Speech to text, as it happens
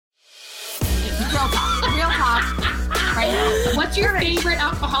What's your favorite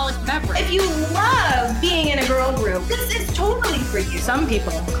alcoholic beverage? If you love being in a girl group, this is totally for you. Some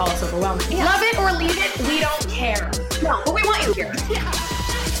people call us overwhelming. Yeah. Love it or leave it, we don't care. No, but we want you here. Yeah.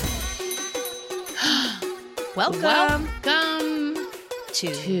 Welcome to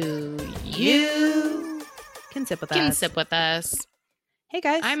You Can Sip With Can Us. Sip With Us. Hey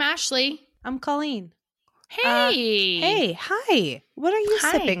guys. I'm Ashley. I'm Colleen. Hey. Hey, hi. What are you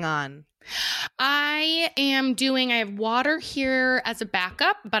Hi. sipping on? I have water here as a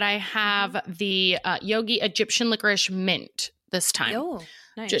backup, but I have the Yogi Egyptian Licorice Mint this time. Oh,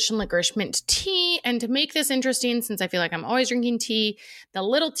 nice. Egyptian Licorice Mint tea. And to make this interesting, since I feel like I'm always drinking tea, the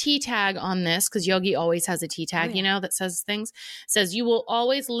little tea tag on this, because Yogi always has a tea tag, that says things, says you will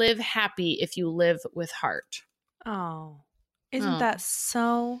always live happy if you live with heart. Oh, isn't that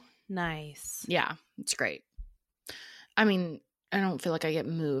so nice? Yeah, it's great. I mean, I don't feel like I get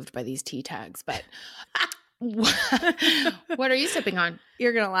moved by these tea tags, but what are you sipping on?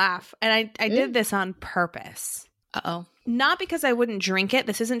 You're going to laugh. And I did this on purpose. Uh-oh. Not because I wouldn't drink it.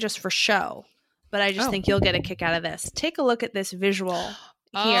 This isn't just for show, but I just think you'll get a kick out of this. Take a look at this visual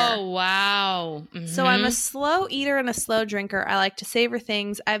here. Oh, wow. Mm-hmm. So I'm a slow eater and a slow drinker. I like to savor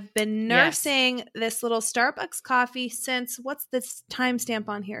things. I've been nursing this little Starbucks coffee since, what's this timestamp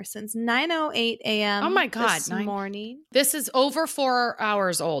on here? Since 9:08 a.m. Oh my God. this morning. This is over 4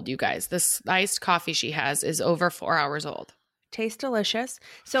 hours old, you guys. This iced coffee she has is over 4 hours old. Tastes delicious.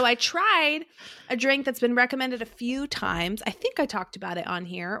 So I tried a drink that's been recommended a few times. I think I talked about it on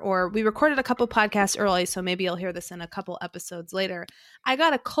here, or we recorded a couple podcasts early, so maybe you'll hear this in a couple episodes later. I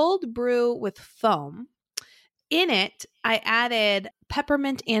got a cold brew with foam. In it, I added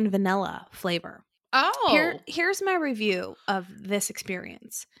peppermint and vanilla flavor. Oh. Here's my review of this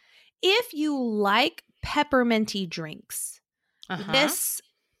experience. If you like pepperminty drinks,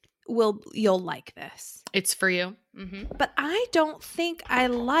 you'll like this. It's for you. Mm-hmm. But I don't think I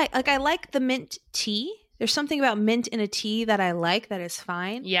like the mint tea. There's something about mint in a tea that I like that is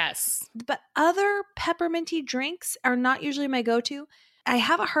fine. Yes. But other pepperminty drinks are not usually my go-to. I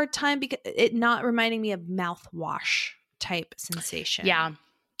have a hard time because it not reminding me of mouthwash type sensation. Yeah.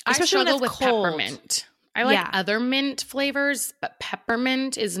 Especially I struggle when with it's cold. peppermint. I like other mint flavors, but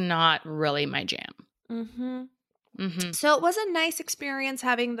peppermint is not really my jam. Mm-hmm. Mm-hmm. So it was a nice experience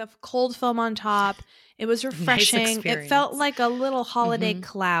having the cold foam on top. It was refreshing. It felt like a little holiday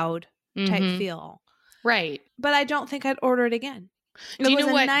cloud type feel. Right. But I don't think I'd order it again. Do you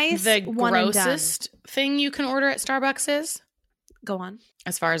know what nice the one and done. grossest thing you can order at Starbucks is? Go on.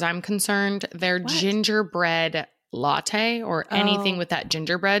 As far as I'm concerned, their gingerbread latte or anything with that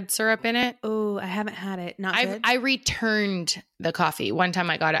gingerbread syrup in it. Oh, I haven't had it. Not good? I returned the coffee. One time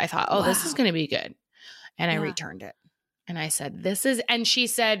I got it, I thought, this is going to be good. And I returned it. And I said, and she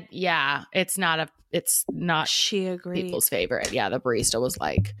said, it's not she agreed. People's favorite. Yeah. The barista was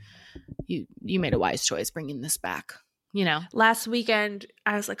like, you made a wise choice bringing this back, Last weekend,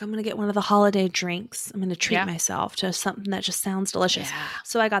 I was like, I'm going to get one of the holiday drinks. I'm going to treat myself to something that just sounds delicious. Yeah.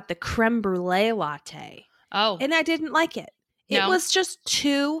 So I got the creme brulee latte. Oh. And I didn't like it. No. It was just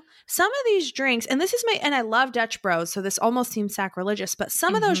some of these drinks, and I love Dutch Bros, so this almost seems sacrilegious, but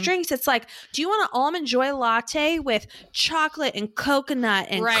some of those drinks, it's like, do you want an almond joy latte with chocolate and coconut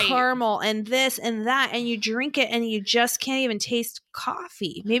and caramel and this and that, and you drink it and you just can't even taste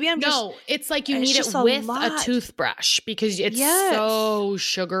coffee? Maybe it's like you need it with a toothbrush because it's so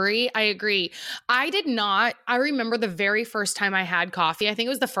sugary. I agree. I remember the very first time I had coffee, I think it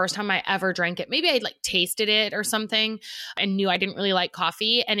was the first time I ever drank it. Maybe I'd tasted it or something and knew I didn't really like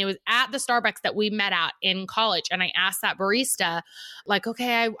coffee. And it was at the Starbucks that we met at in college. And I asked that barista,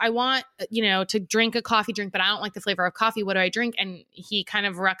 okay, I want, to drink a coffee drink, but I don't like the flavor of coffee. What do I drink? And he kind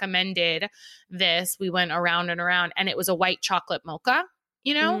of recommended this. We went around and around and it was a white chocolate mocha,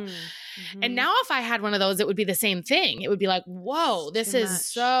 And now if I had one of those, it would be the same thing. It would be like, whoa, this is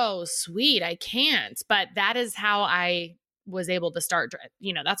so sweet. I can't. But that is how I was able to start,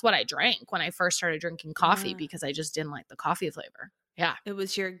 that's what I drank when I first started drinking coffee because I just didn't like the coffee flavor. Yeah. It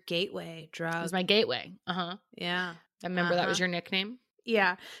was your gateway drug. It was my gateway. Uh-huh. Yeah. I remember that was your nickname.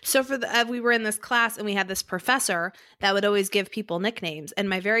 Yeah. So we were in this class and we had this professor that would always give people nicknames. And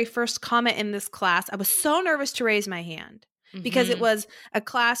my very first comment in this class, I was so nervous to raise my hand because it was a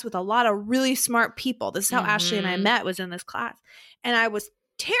class with a lot of really smart people. This is how Ashley and I met, was in this class. And I was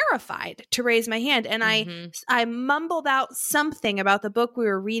terrified to raise my hand. And I mumbled out something about the book we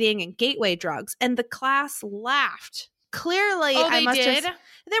were reading and gateway drugs. And the class laughed. Clearly,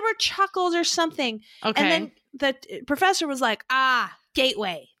 there were chuckles or something. Okay. And then the professor was like,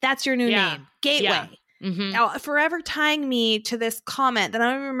 Gateway. That's your new name. Gateway. Yeah. Now, forever tying me to this comment that I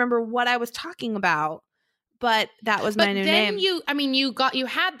don't even remember what I was talking about. but that was my new name. You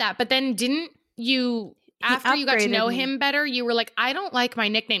had that, but then didn't you, after you got to know him better, you were like, I don't like my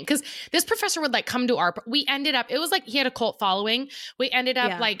nickname. Because this professor would like come to it was like he had a cult following. We ended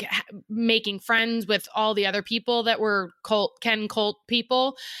up like making friends with all the other people that were Ken cult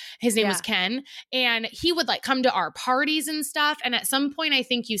people. His name was Ken. And he would like come to our parties and stuff. And at some point, I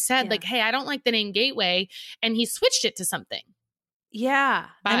think you said like, hey, I don't like the name Gateway. And he switched it to something. Yeah.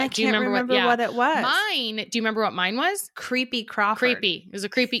 But and I can't remember what it was. Do you remember what mine was? Creepy Crawford. Creepy. It was a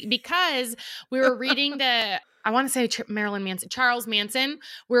creepy, because we were reading I want to say Charles Manson.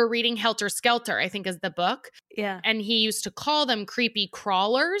 We were reading Helter Skelter, I think is the book. Yeah. And he used to call them creepy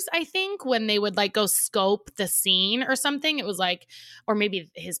crawlers, I think, when they would like go scope the scene or something. It was like, or maybe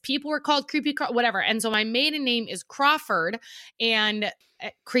his people were called creepy, whatever. And so my maiden name is Crawford, and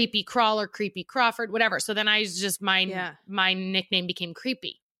creepy crawler, creepy Crawford, whatever. So then my nickname became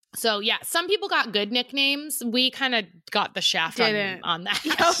Creepy. So yeah, some people got good nicknames. We kind of got the shaft on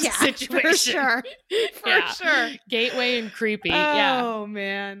that situation. For sure. Gateway and Creepy. Oh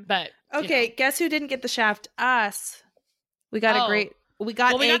man. But okay, guess who didn't get the shaft? Us. We got a great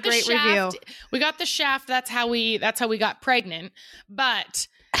review. We got the shaft. That's how we got pregnant. But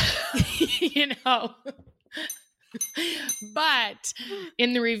but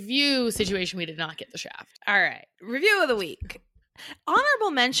in the review situation, we did not get the shaft. All right. Review of the week.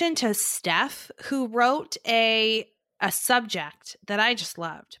 Honorable mention to Steph, who wrote a subject that I just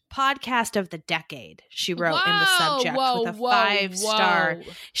loved. Podcast of the Decade, she wrote in the subject with a 5-star.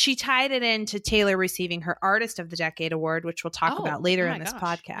 She tied it into Taylor receiving her Artist of the Decade award, which we'll talk about later in this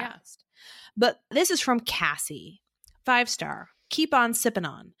podcast. Yeah. But this is from Cassie. 5-star. Keep on sipping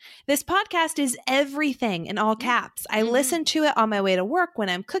on. This podcast is everything in all caps. I listen to it on my way to work, when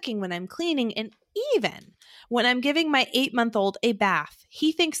I'm cooking, when I'm cleaning, and even when I'm giving my 8-month-old a bath.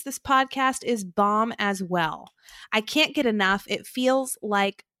 He thinks this podcast is bomb as well. I can't get enough. It feels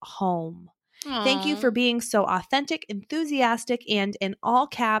like home. Aww. Thank you for being so authentic, enthusiastic, and in all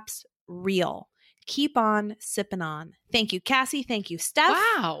caps, real. Keep on sipping on. Thank you, Cassie. Thank you, Steph.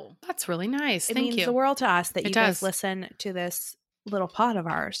 Wow. That's really nice. Thank you. It means the world to us that you guys listen to this little pod of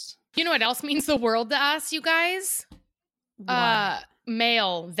ours. You know what else means the world to us, you guys?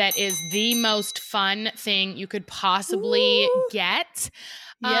 Mail that is the most fun thing you could possibly get.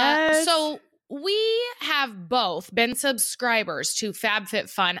 Yes. So we have both been subscribers to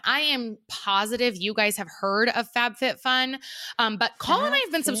FabFitFun. I am positive you guys have heard of FabFitFun. But Colin and I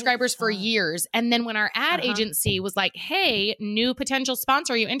have been subscribers for years. And then when our ad agency was like, hey, new potential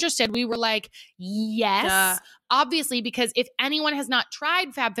sponsor, are you interested? We were like, yes. Obviously, because if anyone has not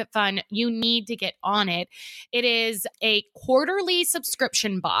tried FabFitFun, you need to get on it. It is a quarterly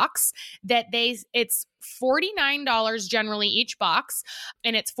subscription box that it's $49 generally each box,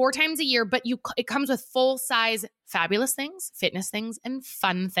 and it's 4 times a year, but it comes with full size fabulous things, fitness things, and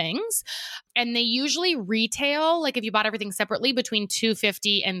fun things. And they usually retail, like if you bought everything separately, between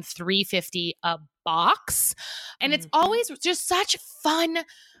 $250 and $350 a box. And it's always just such fun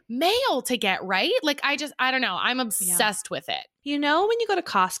mail to get, right? Like I don't know. I'm obsessed with it. You know, when you go to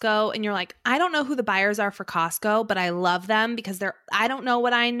Costco and you're like, I don't know who the buyers are for Costco, but I love them because I don't know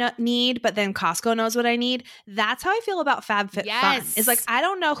what I need, but then Costco knows what I need. That's how I feel about FabFitFun. It's like, I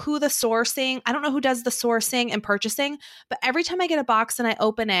don't know who does the sourcing and purchasing, but every time I get a box and I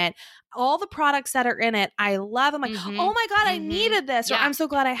open it, all the products that are in it, I love. I'm like, oh my God, I needed this, or I'm so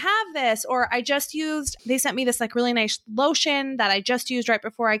glad I have this, or they sent me this like really nice lotion that I just used right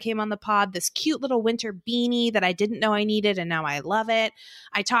before I came on the pod, this cute little winter beanie that I didn't know I needed, and now I love it.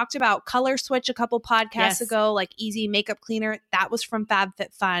 I talked about Color Switch a couple podcasts ago, like easy makeup cleaner. That was from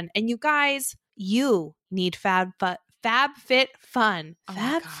FabFitFun. And you guys, you need FabFitFun. FabFitFun.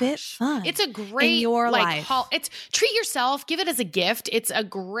 It's a great in your life. Treat yourself, give it as a gift. It's a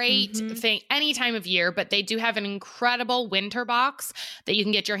great thing any time of year, but they do have an incredible winter box that you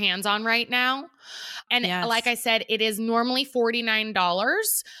can get your hands on right now. And like I said, it is normally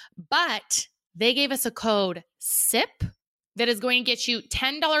 $49, but they gave us a code SIP that is going to get you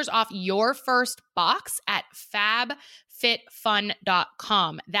 $10 off your first box at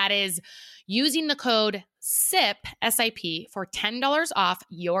fabfitfun.com. That is using the code SIP, S-I-P, for $10 off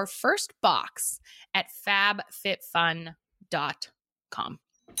your first box at fabfitfun.com.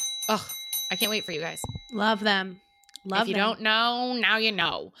 Oh, I can't wait for you guys. Love them. If you don't know, now you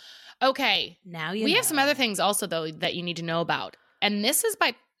know. Okay. We have some other things also, though, that you need to know about. And this is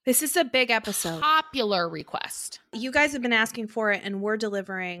a big episode. Popular request. You guys have been asking for it, and we're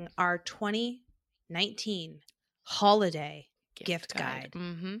delivering our 2019 holiday gift guide.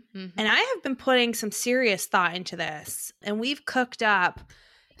 And I have been putting some serious thought into this, and we've cooked up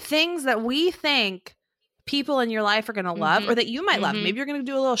things that we think people in your life are going to love or that you might love. Maybe you're going to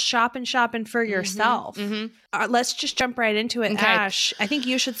do a little shopping for yourself. Let's just jump right into it. Okay. Ash, I think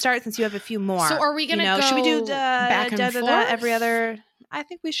you should start since you have a few more. So are we going to go should we do back and forth? Every other? I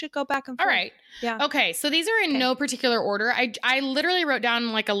think we should go back and forth. All right. Yeah. Okay. So these are in no particular order. I literally wrote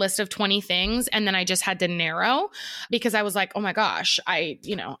down like a list of 20 things and then I just had to narrow because I was like, oh my gosh, I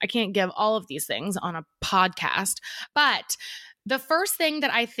can't give all of these things on a podcast. But the first thing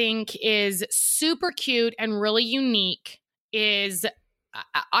that I think is super cute and really unique is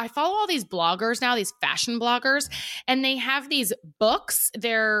I follow all these bloggers now, these fashion bloggers, and they have these books.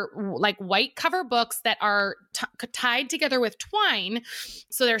 They're like white cover books that are tied together with twine.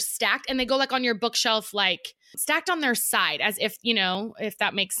 So they're stacked and they go like on your bookshelf, like stacked on their side as if, if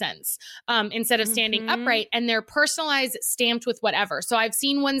that makes sense, instead of standing upright, and they're personalized, stamped with whatever. So I've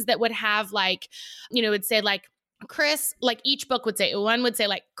seen ones that would have like, it'd say like, Chris, like each book would say, one would say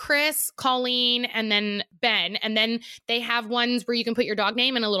like Chris, Colleen, and then Ben. And then they have ones where you can put your dog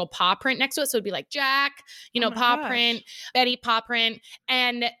name and a little paw print next to it. So it'd be like Jack, paw print, Betty, paw print.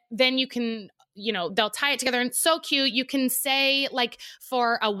 And then you can, they'll tie it together and it's so cute. You can say like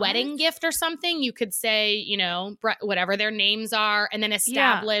for a wedding gift or something, you could say, whatever their names are and then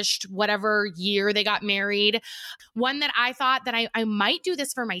established whatever year they got married. One that I thought that I might do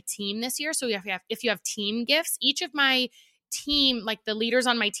this for my team this year. So if you have team gifts, each of my team, like the leaders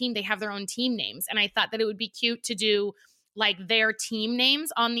on my team, they have their own team names. And I thought that it would be cute to do like their team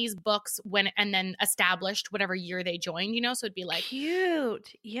names on these books and then established whatever year they joined, so it'd be like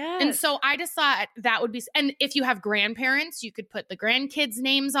cute. Yeah. And so I just thought that would be, and if you have grandparents, you could put the grandkids'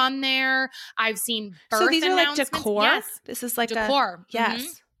 names on there. I've seen birth So these are like announcements. decor? Yes. This is like decor.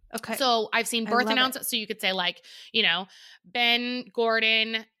 Yes. Okay. So I've seen birth announcements. So you could say like, Ben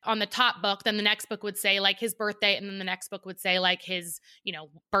Gordon on the top book. Then the next book would say like his birthday. And then the next book would say like his,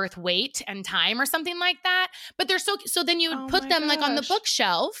 birth weight and time or something like that. But they're so then you would put them like on the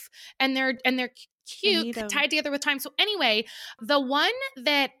bookshelf and they're cute, tied together with time. So anyway, the one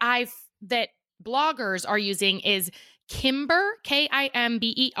that bloggers are using is Kimber, Kimber,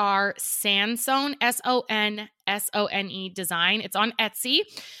 Sansone, Sonsone design. It's on Etsy.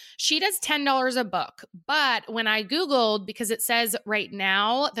 She does $10 a book. But when I Googled, because it says right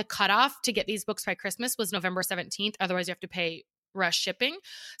now, the cutoff to get these books by Christmas was November 17th. Otherwise, you have to pay rush shipping.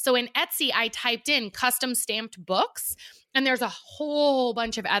 So in Etsy, I typed in custom stamped books, and there's a whole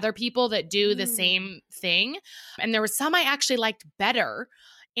bunch of other people that do the same thing. And there was some I actually liked better.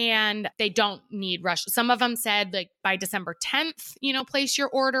 And they don't need rush. Some of them said like by December 10th, place your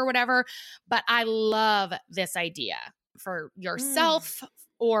order, whatever. But I love this idea for yourself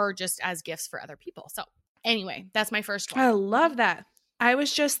or just as gifts for other people. So anyway, that's my first one. I love that. I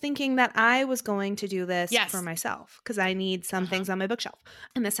was just thinking that I was going to do this for myself because I need some things on my bookshelf.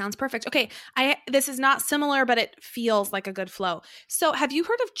 And this sounds perfect. Okay. This is not similar, but it feels like a good flow. So have you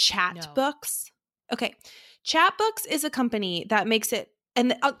heard of Chatbooks? Okay. Chatbooks is a company that makes it.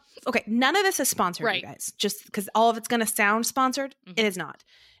 And okay, none of this is sponsored, you guys, just because all of it's going to sound sponsored. It is not.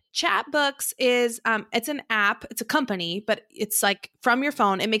 Chatbooks is, it's an app, it's a company, but it's like from your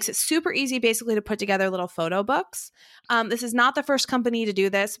phone. It makes it super easy basically to put together little photo books. This is not the first company to do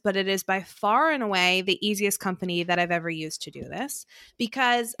this, but it is by far and away the easiest company that I've ever used to do this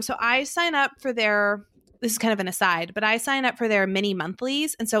so I sign up for this is kind of an aside, but I sign up for their mini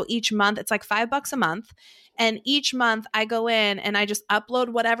monthlies. And so each month it's like $5 a month. And each month I go in and I just upload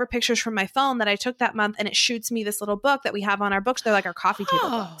whatever pictures from my phone that I took that month. And it shoots me this little book that we have on our books. They're like our coffee table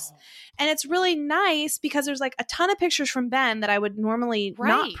books. And it's really nice because there's like a ton of pictures from Ben that I would normally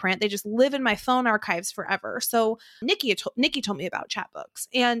not print. They just live in my phone archives forever. So Nikki told me about Chatbooks.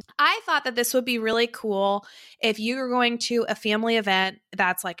 And I thought that this would be really cool if you were going to a family event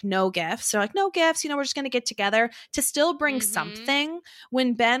that's like no gifts. So like no gifts, we're just going to get together to still bring something.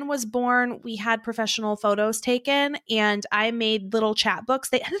 When Ben was born, we had professional photos taken and I made little Chatbooks.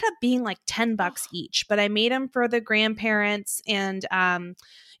 They ended up being like $10 each, but I made them for the grandparents and,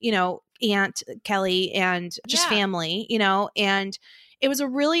 Aunt Kelly and just family, and it was a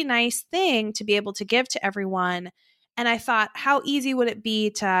really nice thing to be able to give to everyone. And I thought, how easy would it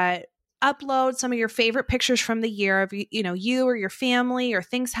be to upload some of your favorite pictures from the year of, you or your family or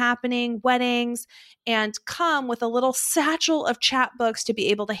things happening, weddings, and come with a little satchel of Chatbooks to be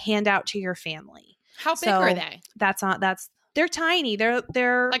able to hand out to your family. How big are they? They're tiny.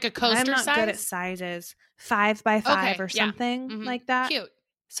 They're like a coaster size? I'm not size? Good at sizes. 5 by 5 or something like that. Cute.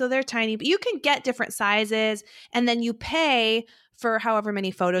 So they're tiny, but you can get different sizes and then you pay for however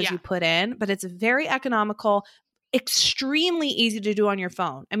many photos you put in, but it's very economical, extremely easy to do on your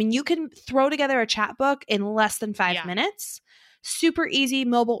phone. I mean, you can throw together a chat book in less than 5 minutes. Super easy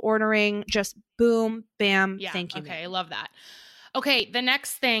mobile ordering, just boom, bam, thank you. Okay, ma'am. I love that. Okay, the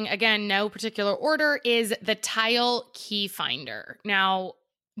next thing, again, no particular order, is the Tile Key Finder. Now,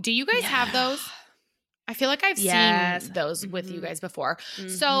 do you guys have those? I feel like I've seen those with you guys before.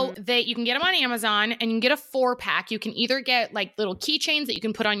 So you can get them on Amazon, and you can get a 4-pack. You can either get like little keychains that you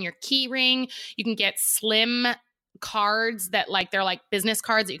can put on your key ring. You can get slim cards that like, they're like business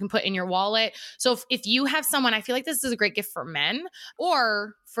cards that you can put in your wallet. So if you have someone, I feel like this is a great gift for men,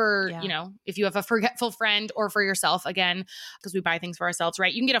 or for, you know, if you have a forgetful friend, or for yourself, again, because we buy things for ourselves,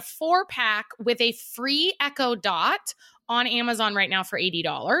 right? You can get a 4-pack with a free Echo Dot on Amazon right now for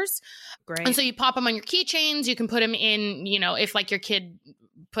 $80. Great. And so you pop them on your keychains. You can put them in, you know, if like your kid,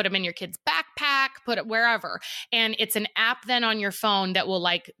 put them in your kid's backpack, put it wherever. And it's an app then on your phone that will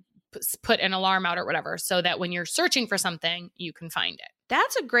like put an alarm out or whatever, so that when you're searching for something, you can find it.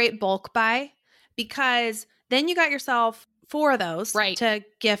 That's a great bulk buy, because then you got yourself 4 of those to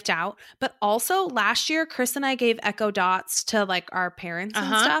gift out. But also last year, Chris and I gave Echo Dots to like our parents and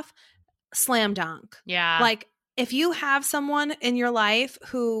stuff. Slam dunk. Yeah. Like, if you have someone in your life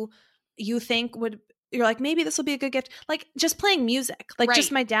who you think you're like, maybe this will be a good gift. Like just playing music, like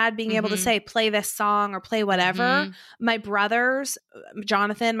just my dad being able to say, play this song or play whatever. My brothers,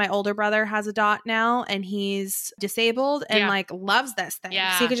 Jonathan, my older brother, has a Dot now, and he's disabled and like loves this thing.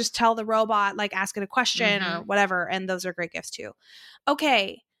 So you could just tell the robot, like ask it a question or whatever. And those are great gifts too.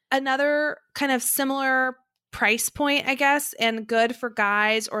 Okay. Another kind of similar price point, I guess, and good for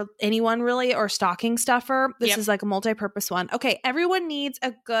guys or anyone really, or stocking stuffer. This is like a multi-purpose one. Okay, everyone needs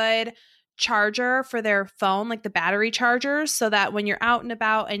a good charger for their phone, like the battery chargers, so that when you're out and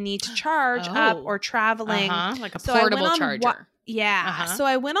about and need to charge up or traveling, like a portable charger. So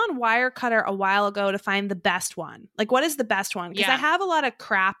I went on Wirecutter a while ago to find the best one. Like, what is the best one? Because I have a lot of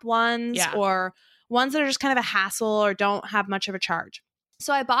crap ones or ones that are just kind of a hassle or don't have much of a charge.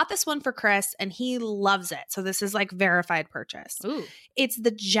 So I bought this one for Chris, and he loves it. So this is like verified purchase. Ooh. It's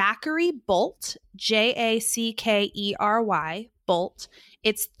the Jackery Bolt, Jackery Bolt.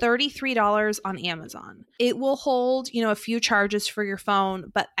 It's $33 on Amazon. It will hold, you know, a few charges for your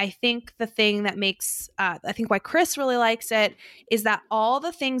phone. But I think the thing that makes, I think why Chris really likes it is that all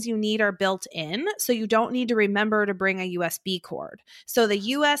the things you need are built in. So you don't need to remember to bring a USB cord. So the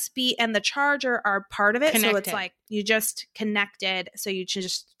USB and the charger are part of it. Connected. So it's like you just connected. So you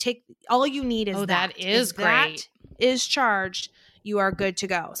just take, all you need is that is great. That is charged. You are good to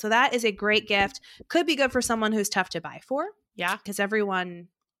go. So that is a great gift. Could be good for someone who's tough to buy for. Yeah. Because everyone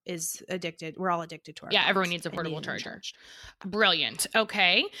is addicted. We're all addicted to our phones. Everyone needs a portable charger. Brilliant.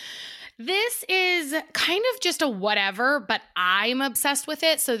 Okay. This is kind of just a whatever, but I'm obsessed with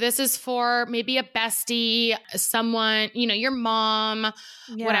it. So this is for maybe a bestie, someone, you know, your mom,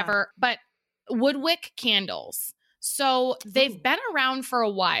 whatever, but Woodwick candles. So they've been around for a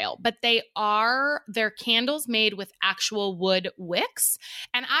while, but they're candles made with actual wood wicks.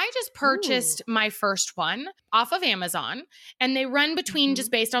 And I just purchased my first one off of Amazon, and they run between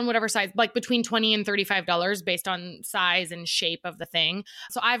just based on whatever size, like between $20 and $35 based on size and shape of the thing.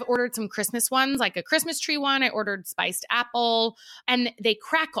 So I've ordered some Christmas ones, like a Christmas tree one. I ordered spiced apple, and they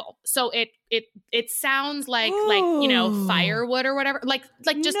crackle. So it sounds like you know, firewood or whatever, like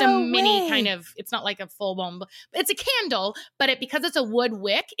just a mini kind of, it's not like a full blown, it's a candle, but because it's a wood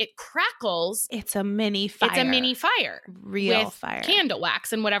wick, it crackles. It's a mini fire. It's a mini fire. Real with fire. Candle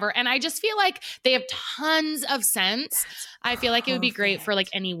wax and whatever. And I just feel like they have tons of scents. I feel like it would be great for like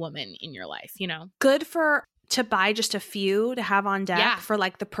any woman in your life, you know? Good to buy just a few to have on deck for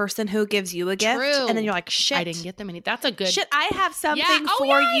like the person who gives you a gift. True. And then you're like, shit. I didn't get them any. That's a good. Shit, I have something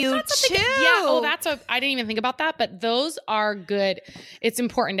for you too. I didn't even think about that, but those are good. It's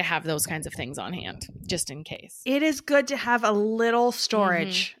important to have those kinds of things on hand just in case. It is good to have a little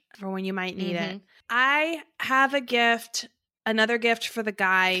storage for when you might need it. I have a gift, another gift for the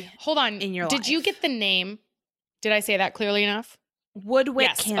guy. Hold on. In your life. Did you get the name? Did I say that clearly enough?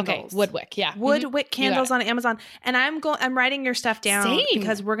 Woodwick candles. Okay, Woodwick, yeah. Woodwick candles on Amazon. And I'm writing your stuff down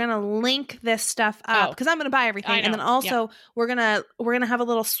because we're gonna link this stuff up because I'm gonna buy everything. And then also we're gonna have a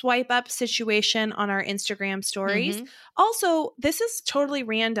little swipe up situation on our Instagram stories. Also, this is totally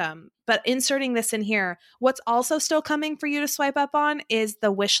random, but inserting this in here, what's also still coming for you to swipe up on is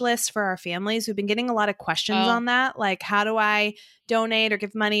the wish list for our families. We've been getting a lot of questions on that. Like, how do I donate or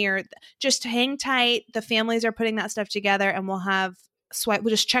give money, or just hang tight. The families are putting that stuff together, and we'll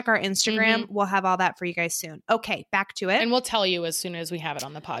just check our Instagram. We'll have all that for you guys soon. Okay, back to it. And we'll tell you as soon as we have it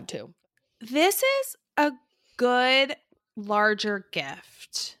on the pod too. This is a good larger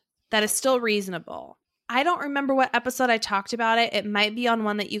gift that is still reasonable. I don't remember what episode I talked about it. It might be on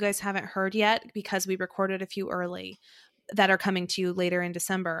one that you guys haven't heard yet because we recorded a few early. that are coming to you later in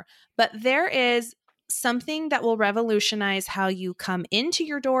December. But there is something that will revolutionize how you come into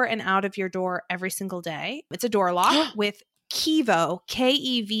your door and out of your door every single day. It's a door lock with Kevo,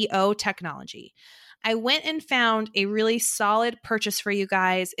 Kevo technology. I went and found a really solid purchase for you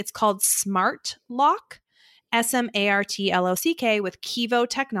guys. It's called Smart Lock, SMARTLOCK, with Kevo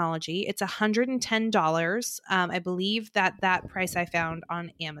technology. It's $110. I believe that price I found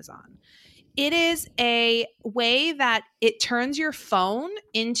on Amazon. It is a way that it turns your phone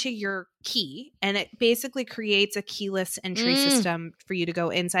into your key, and it basically creates a keyless entry system for you to go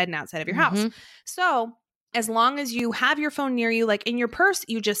inside and outside of your house. So as long as you have your phone near you, like in your purse,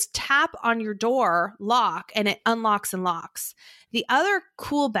 you just tap on your door lock and it unlocks and locks. The other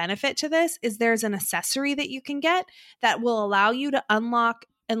cool benefit to this is there's an accessory that you can get that will allow you to unlock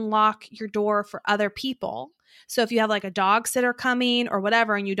and lock your door for other people. So if you have like a dog sitter coming or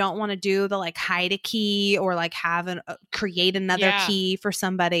whatever, and you don't want to do the like hide a key or like create another key for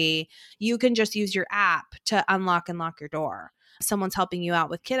somebody, you can just use your app to unlock and lock your door. Someone's helping you out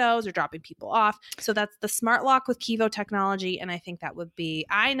with kiddos or dropping people off. So that's the Smart Lock with Kevo technology. And I think that would be,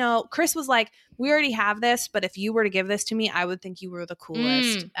 I know Chris was like, we already have this, but if you were to give this to me, I would think you were the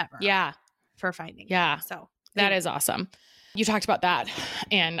coolest ever. Yeah. For finding it. So that is awesome. You talked about that,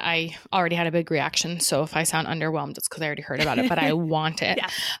 and I already had a big reaction. So if I sound underwhelmed, it's because I already heard about it, but I want it.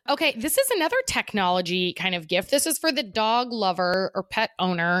 Okay, this is another technology kind of gift. This is for the dog lover or pet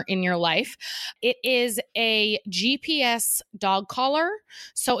owner in your life. It is a GPS dog collar.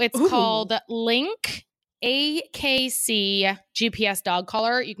 So it's called Link AKC GPS dog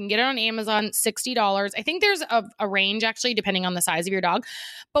collar. You can get it on Amazon, $60. I think there's a range actually, depending on the size of your dog.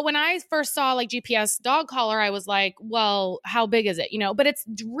 But when I first saw like GPS dog collar, I was like, well, how big is it? But it's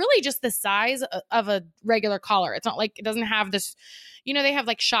really just the size of a regular collar. It's not like, it doesn't have this, they have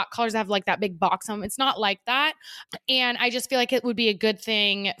like shot collars that have like that big box on them. It's not like that. And I just feel like it would be a good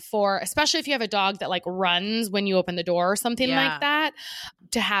thing for, especially if you have a dog that like runs when you open the door or something like that,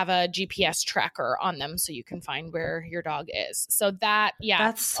 to have a GPS tracker on them so you can find where your dog is. So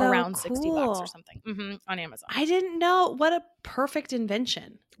that's so around $60 or something on Amazon. I didn't know. What a perfect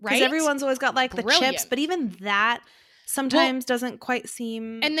invention. Right? Because everyone's always got like the chips, but even that sometimes doesn't quite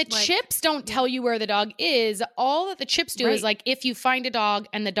seem. And the chips don't tell you where the dog is. All that the chips do is like, if you find a dog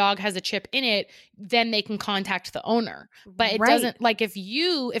and the dog has a chip in it, then they can contact the owner. But it doesn't, like if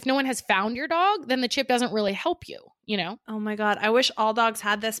no one has found your dog, then the chip doesn't really help you, Oh my God. I wish all dogs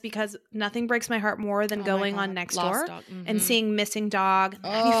had this, because nothing breaks my heart more than going on Nextdoor and seeing missing dog.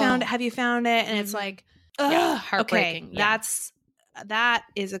 Have you found it? And it's like, heartbreaking. Okay, that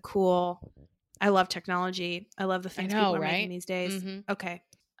is a cool. I love technology. I love the things people are making these days. Okay.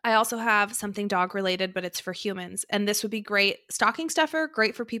 I also have something dog related, but it's for humans. And this would be great. Stocking stuffer,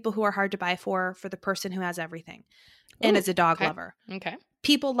 great for people who are hard to buy for the person who has everything and is a dog lover. Okay.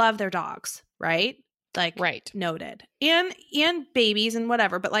 People love their dogs, right? Like, noted. And babies and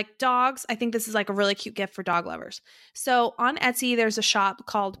whatever. But like dogs, I think this is like a really cute gift for dog lovers. So on Etsy, there's a shop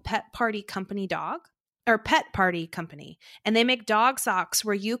called Pet Party Company, and they make dog socks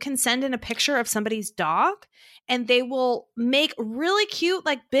where you can send in a picture of somebody's dog and they will make really cute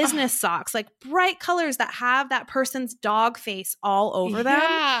like business socks, like bright colors that have that person's dog face all over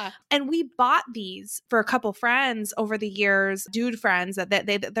them. And we bought these for a couple friends over the years, dude friends, that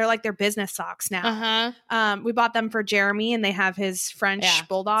they're like their business socks now. We bought them for Jeremy, and they have his French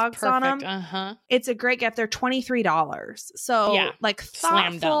bulldogs on them. It's a great gift. They're $23. So like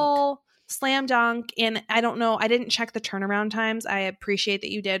thoughtful, slam dunk. And I don't know, I didn't check the turnaround times. I appreciate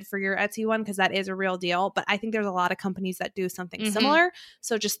that you did for your Etsy one, because that is a real deal. But I think there's a lot of companies that do something similar.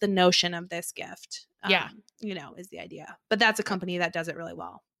 So just the notion of this gift, is the idea. But that's a company that does it really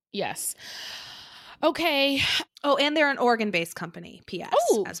well. Yes. Okay. Oh, and they're an Oregon-based company, PS,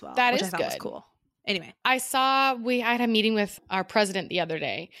 as well. That which is I thought good. was cool. Anyway, I had a meeting with our president the other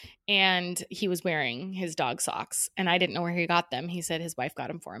day, and he was wearing his dog socks, and I didn't know where he got them. He said his wife got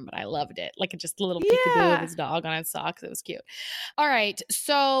them for him, but I loved it. Like just a little peekaboo of his dog on his socks. It was cute. All right.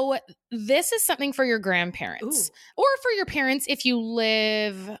 So this is something for your grandparents or for your parents if you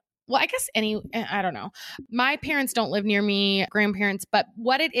live. Well, I guess I don't know. My parents don't live near me, grandparents, but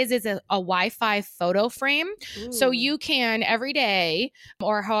what it is a Wi-Fi photo frame. So you can every day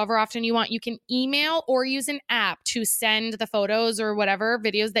or however often you want, you can email or use an app to send the photos or whatever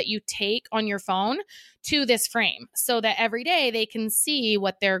videos that you take on your phone to this frame, so that every day they can see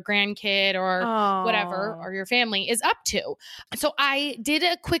what their grandkid or whatever or your family is up to. So I did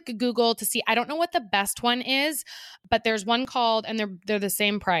a quick Google to see, I don't know what the best one is, but there's one called, and they're the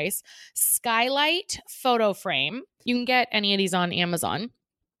same price, Skylight Photo Frame. You can get any of these on Amazon.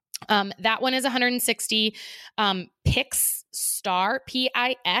 That one is 160. Pixstar,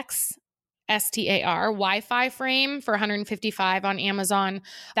 Pixstar Wi-Fi frame for 155 on Amazon.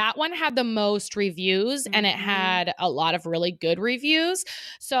 That one had the most reviews and it had a lot of really good reviews.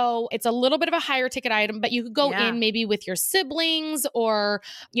 So it's a little bit of a higher ticket item, but you could go in maybe with your siblings or,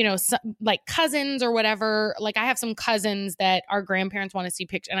 like cousins or whatever. Like I have some cousins that our grandparents want to see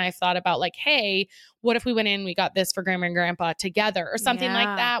pictures, and I've thought about like, hey, what if we went in, we got this for grandma and grandpa together or something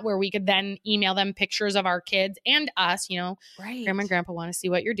like that, where we could then email them pictures of our kids and us, grandma and grandpa want to see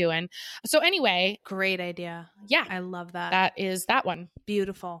what you're doing. So anyway. Great idea. Yeah. I love that. That is that one.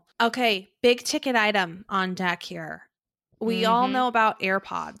 Beautiful. Okay. Big ticket item on deck here. We all know about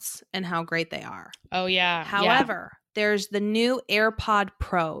AirPods and how great they are. Oh yeah. However, there's the new AirPod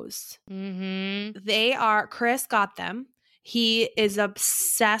Pros. They are, Chris got them. He is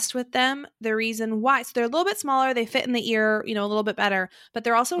obsessed with them. The reason why, so they're a little bit smaller. They fit in the ear, a little bit better, but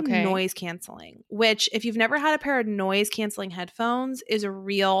they're also noise canceling, which if you've never had a pair of noise canceling headphones is a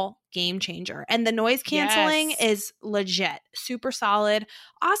real game changer. And the noise canceling is legit, super solid,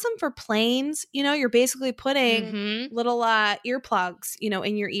 awesome for planes. You're basically putting little earplugs,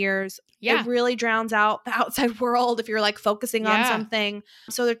 in your ears. Yeah. It really drowns out the outside world if you're like focusing on something.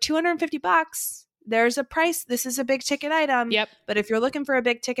 So they're $250. There's a price. This is a big ticket item. Yep. But if you're looking for a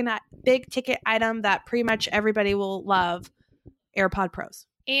big ticket item that pretty much everybody will love, AirPod Pros.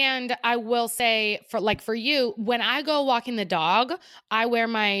 And I will say for you, when I go walking the dog, I wear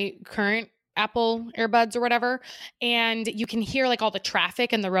my current Apple earbuds or whatever, and you can hear like all the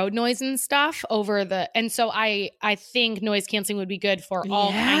traffic and the road noise and stuff and so I think noise canceling would be good for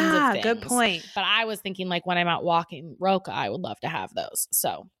all kinds of things. Good point. But I was thinking like when I'm out walking Roca, I would love to have those.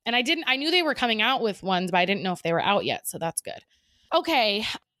 So, and I knew they were coming out with ones, but I didn't know if they were out yet. So that's good. Okay.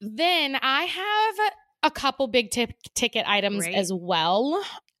 Then I have a couple big ticket items as well.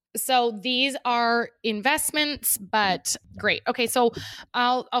 So these are investments, but great. Okay, so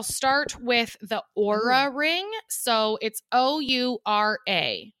I'll start with the Oura ring. So it's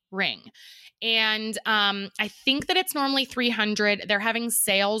OURA ring. And I think that it's normally $300. They're having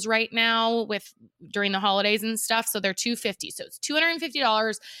sales right now during the holidays and stuff. So they're $250. So it's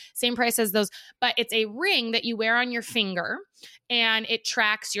 $250, same price as those. But it's a ring that you wear on your finger and it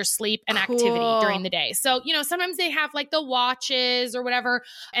tracks your sleep and activity during the day. So, sometimes they have like the watches or whatever.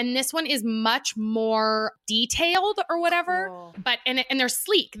 And this one is much more detailed or whatever. Cool. But and they're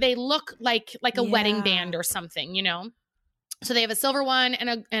sleek. They look like a wedding band or something, So they have a silver one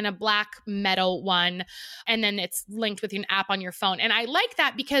and a black metal one, and then it's linked with an app on your phone. And I like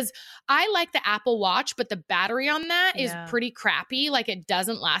that because I like the Apple Watch, but the battery on that is pretty crappy. Like it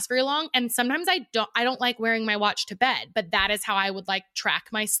doesn't last very long. And sometimes I don't like wearing my watch to bed, but that is how I would like track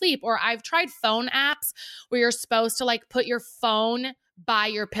my sleep. Or I've tried phone apps where you're supposed to like put your phone by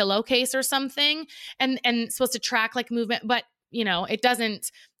your pillowcase or something and supposed to track like movement, but it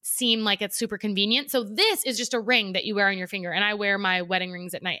doesn't seem like it's super convenient. So this is just a ring that you wear on your finger, and I wear my wedding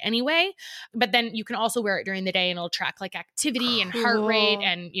rings at night anyway, but then you can also wear it during the day and it'll track like activity and heart rate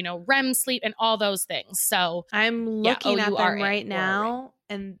and REM sleep and all those things. So I'm looking at them right now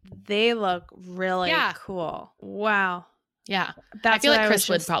and they look really cool. Wow. Yeah. I feel like Chris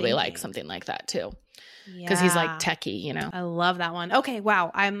would probably like something like that too. Because he's like techie, I love that one. Okay,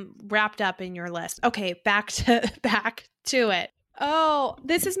 wow. I'm wrapped up in your list. Okay, back to it. Oh,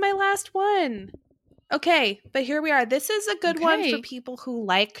 this is my last one. Okay, but here we are. This is a good one for people who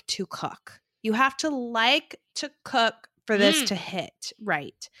like to cook. You have to like to cook for this to hit,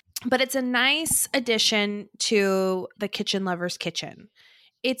 right? But it's a nice addition to the Kitchen Lover's Kitchen.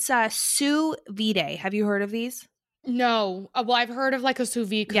 It's a sous vide. Have you heard of these? No. Well, I've heard of like a sous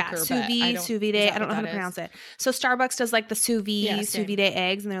vide cooker. Yeah, sous vide. I don't know how to pronounce it. So Starbucks does like the sous vide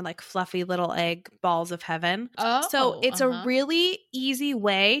eggs, and they're like fluffy little egg balls of heaven. Oh, so it's a really easy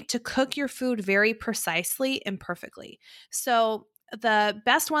way to cook your food very precisely and perfectly. So the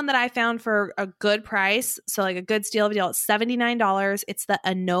best one that I found for a good price, so like a good steal of a deal, it's $79. It's the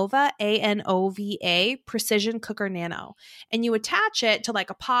Anova, ANOVA Precision Cooker Nano. And you attach it to like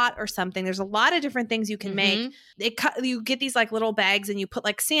a pot or something. There's a lot of different things you can make. You get these like little bags and you put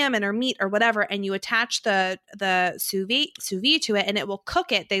like salmon or meat or whatever, and you attach the sous vide to it, and it will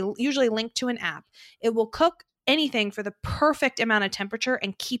cook it. They usually link to an app. It will cook anything for the perfect amount of temperature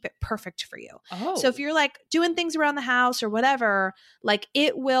and keep it perfect for you. So if you're like doing things around the house or whatever, like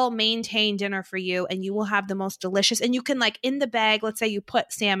it will maintain dinner for you, and you will have the most delicious. And you can like in the bag, let's say you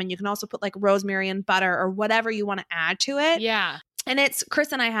put salmon, you can also put like rosemary and butter or whatever you want to add to it. Yeah. And it's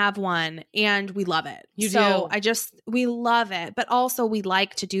Chris and I have one and we love it. So we love it, but also we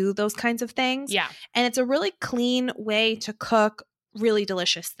like to do those kinds of things. Yeah. And it's a really clean way to cook really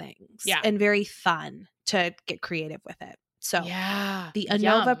delicious things and very fun to get creative with it. So the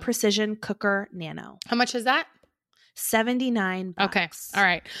Anova Precision Cooker Nano. How much is that? $79. Okay. All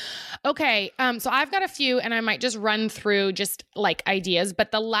right. Okay. So I've got a few and I might just run through just like ideas,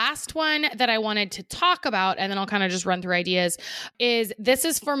 but the last one that I wanted to talk about, and then I'll kind of just run through ideas, is this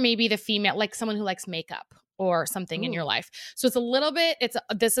is for maybe the female, like someone who likes makeup or something in your life. So it's a little bit,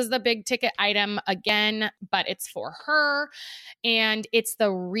 this is the big ticket item again, but it's for her. And it's the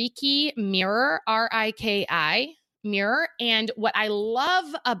Riki mirror, Riki mirror. And what I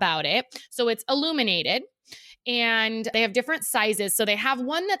love about it, so it's illuminated. And they have different sizes. So they have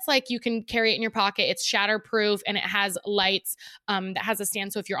one that's like you can carry it in your pocket. It's shatterproof and it has lights that has a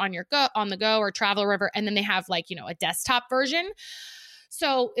stand. So if you're on the go or travel river, and then they have like, a desktop version.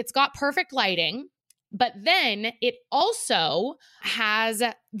 So it's got perfect lighting. But then it also has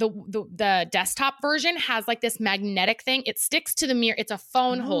the desktop version has like this magnetic thing. It sticks to the mirror. It's a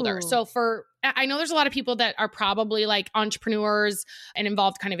phone holder. So I know there's a lot of people that are probably like entrepreneurs and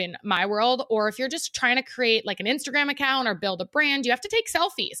involved kind of in my world, or if you're just trying to create like an Instagram account or build a brand, you have to take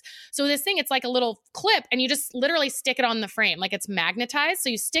selfies. So this thing, it's like a little clip and you just literally stick it on the frame. Like it's magnetized. So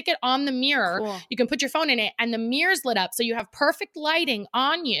you stick it on the mirror. Cool. You can put your phone in it and the mirror's lit up. So you have perfect lighting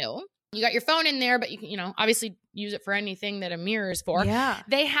on you. You got your phone in there, but you can, obviously use it for anything that a mirror is for. Yeah.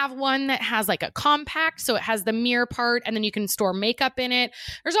 They have one that has like a compact. So it has the mirror part and then you can store makeup in it.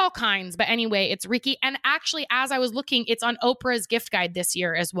 There's all kinds. But anyway, it's Riki. And actually, as I was looking, it's on Oprah's gift guide this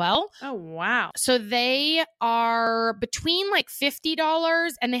year as well. Oh, wow. So they are between like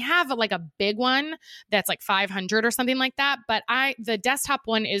 $50 and they have like a big one that's like $500 or something like that. But the desktop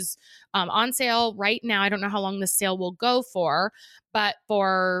one is on sale right now. I don't know how long the sale will go for, but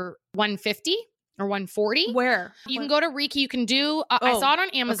for $150 or $140. Where? You can go to Riki. You can do, I saw it on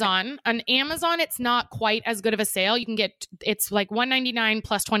Amazon. Okay. On Amazon, it's not quite as good of a sale. You can it's like $199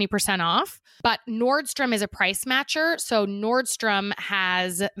 plus 20% off. But Nordstrom is a price matcher. So Nordstrom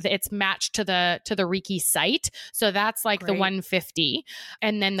it's matched to the Riki site. So that's like the $150.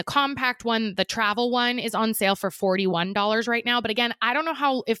 And then the compact one, the travel one, is on sale for $41 right now. But again, I don't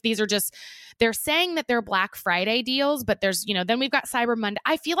know if these are just, they're saying that they're Black Friday deals, but there's, then we've got Cyber Monday.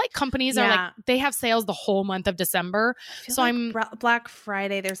 I feel like companies are like, they have sales the whole month of December. So like Black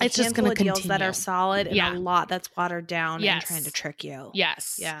Friday, there's a handful of deals that are solid and a lot that's watered down and trying to trick you.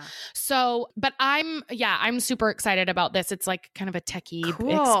 Yes. Yeah. So, but I'm super excited about this. It's like kind of a techie,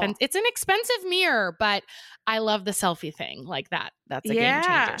 it's an expensive mirror, but I love the selfie thing like that. That's a game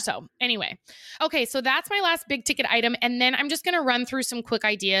changer. So anyway, okay. So that's my last big ticket item. And then I'm just going to run through some quick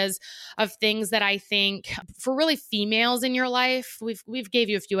ideas of things that I think for really females in your life. We've gave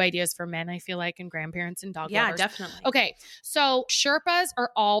you a few ideas for men, I feel like, and grandparents and dog lovers. Yeah, definitely. Okay. So Sherpas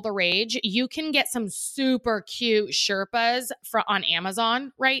are all the rage. You can get some super cute Sherpas on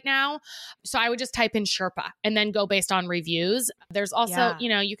Amazon right now. So I would just type in Sherpa and then go based on reviews. There's also,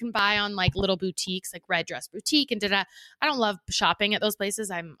 you can buy on like little boutiques like Red Dress Boutique and I don't love shopping at those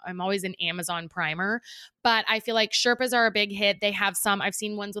places. I'm always an Amazon primer, but I feel like Sherpas are a big hit. They have some, I've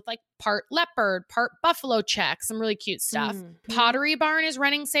seen ones with like part leopard, part buffalo check, some really cute stuff. Mm-hmm. Pottery Barn is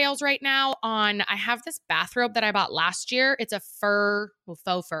running sales right now I have this bathrobe that I bought last year. It's a faux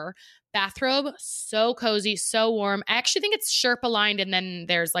fur bathrobe. So cozy, so warm. I actually think it's Sherpa lined. And then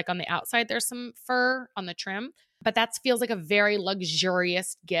there's like on the outside, there's some fur on the trim. But that feels like a very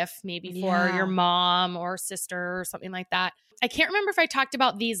luxurious gift, maybe for your mom or sister or something like that. I can't remember if I talked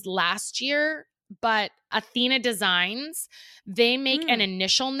about these last year, but Athena Designs, they make an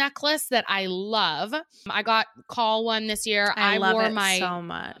initial necklace that I love. I got Call one this year. I wore my so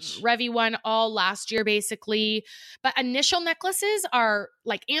much. Revi one all last year, basically. But initial necklaces are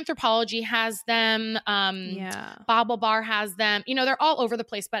like Anthropologie has them. Bobble Bar has them. They're all over the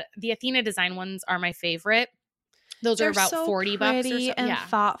place, but the Athena Design ones are my favorite. They're about so $40 or so. And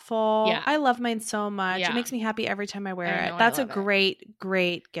thoughtful. Yeah. I love mine so much. Yeah. It makes me happy every time I wear it. That's a great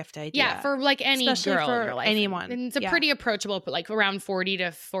gift idea. Yeah, for like any especially girl for in your life. Anyone. And it's a pretty approachable, like around $40 to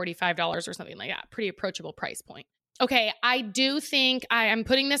 $45 or something like that. Pretty approachable price point. Okay, I do think I'm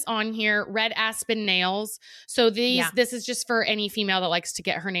putting this on here, Red Aspen nails. So this is just for any female that likes to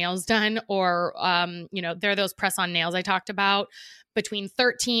get her nails done or, they're those press-on nails I talked about, between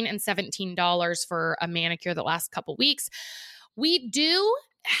 $13 and $17 for a manicure that lasts a couple weeks. We do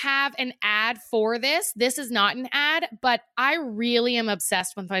have an ad for this. This is not an ad, but I really am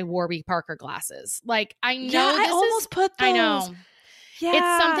obsessed with my Warby Parker glasses. Like I know I almost put those. I know. Yeah.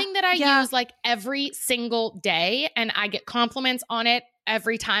 It's something that I use like every single day and I get compliments on it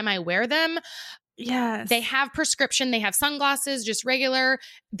every time I wear them. Yes. They have prescription, they have sunglasses, just regular.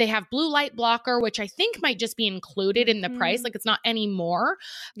 They have blue light blocker, which I think might just be included in the price. Like it's not anymore.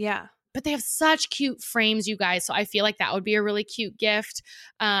 Yeah. But they have such cute frames, you guys. So I feel like that would be a really cute gift.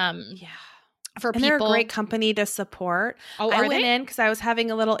 Yeah. For and people. They're a great company to support. Oh, I went in because I was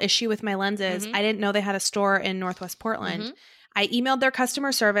having a little issue with my lenses. Mm-hmm. I didn't know they had a store in Northwest Portland. Mm-hmm. I emailed their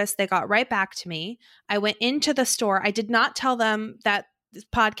customer service. They got right back to me. I went into the store. I did not tell them that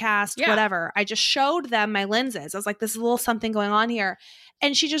podcast, whatever. I just showed them my lenses. I was like, this is a little something going on here.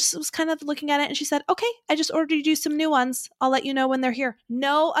 And she just was kind of looking at it and she said, okay, I just ordered you some new ones. I'll let you know when they're here.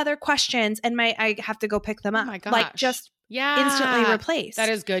 No other questions. And I have to go pick them up. Oh my gosh. Like just instantly replaced. That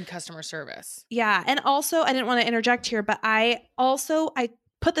is good customer service. Yeah. And also, I didn't want to interject here, but I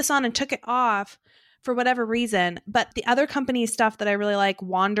put this on and took it off for whatever reason. But the other company's stuff that I really like,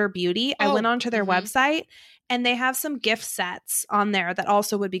 Wander Beauty, I went onto their website and they have some gift sets on there that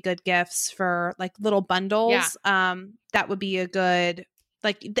also would be good gifts for like little bundles. Yeah. That would be a good,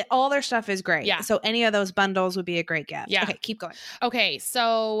 all their stuff is great. Yeah. So any of those bundles would be a great gift. Yeah. Okay, keep going. Okay.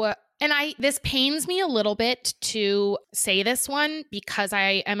 So, and this pains me a little bit to say this one because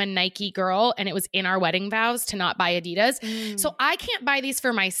I am a Nike girl and it was in our wedding vows to not buy Adidas. So I can't buy these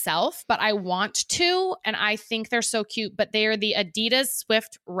for myself, but I want to. And I think they're so cute, but they're the Adidas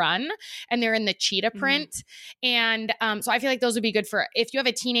Swift Run and they're in the cheetah print. And so I feel like those would be good for if you have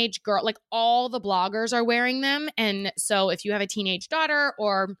a teenage girl, like all the bloggers are wearing them. And so if you have a teenage daughter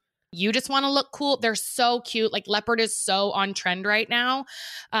or you just want to look cool. They're so cute. Like leopard is so on trend right now.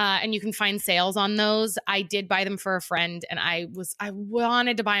 And you can find sales on those. I did buy them for a friend and I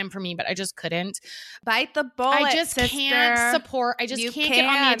wanted to buy them for me, but I just couldn't. Bite the bullet, I just can't support. I just can't get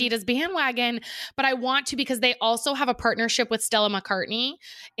on the Adidas bandwagon, but I want to because they also have a partnership with Stella McCartney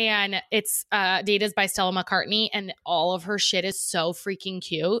and it's Adidas by Stella McCartney and all of her shit is so freaking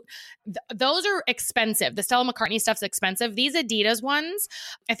cute. Those are expensive. The Stella McCartney stuff's expensive. These Adidas ones,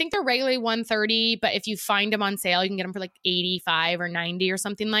 I think they're regularly $130, but if you find them on sale, you can get them for like $85 or $90 or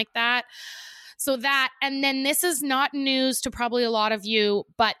something like that. So that, and then this is not news to probably a lot of you,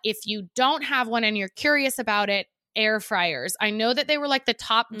 but if you don't have one and you're curious about it, air fryers. I know that they were like the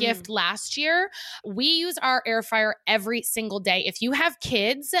top gift last year. We use our air fryer every single day. If you have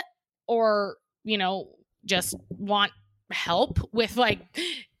kids or, just want help with like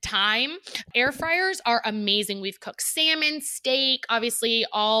time, air fryers are amazing. We've cooked salmon, steak, obviously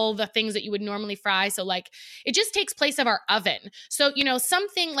all the things that you would normally fry. So like it just takes place of our oven. So,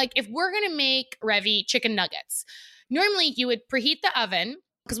 something like if we're going to make Revy chicken nuggets, normally you would preheat the oven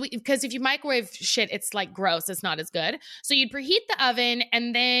because if you microwave shit, it's like gross. It's not as good. So you'd preheat the oven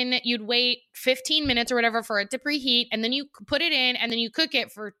and then you'd wait 15 minutes or whatever for it to preheat. And then you put it in and then you cook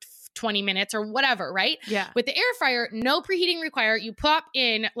it for 20 minutes or whatever, right? Yeah. With the air fryer, no preheating required. You pop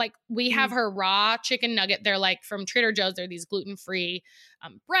in, like we have her raw chicken nugget. They're like from Trader Joe's. They're these gluten-free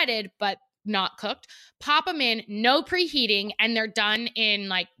breaded, but not cooked. Pop them in, no preheating, and they're done in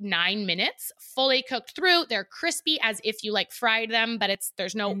like 9 minutes, fully cooked through. They're crispy as if you like fried them, but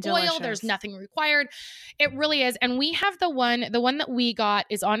there's no oil. There's nothing required. It really is. And we have the one that we got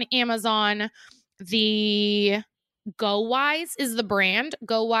is on Amazon. The GoWise is the brand.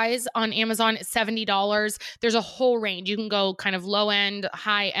 GoWise on Amazon is $70. There's a whole range. You can go kind of low end,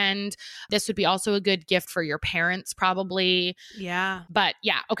 high end. This would be also a good gift for your parents, probably. Yeah. But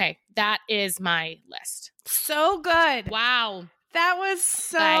yeah, okay. That is my list. So good. Wow. That was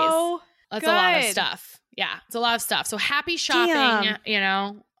so Guys, that's good. A lot of stuff. Yeah, it's a lot of stuff. So happy shopping,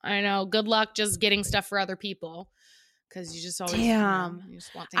 I know. Good luck just getting stuff for other people. Because you just always you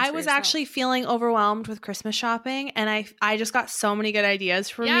just want things I for was yourself. actually feeling overwhelmed with Christmas shopping, and I just got so many good ideas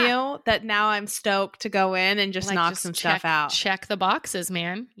from you that now I'm stoked to go in and just knock some stuff out. Check the boxes,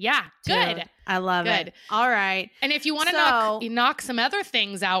 man. Yeah, good. Dude, I love it. All right. And if you want to knock some other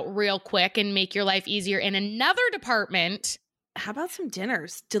things out real quick and make your life easier in another department, how about some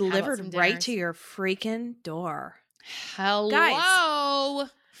dinners delivered right to your freaking door? Hello, guys.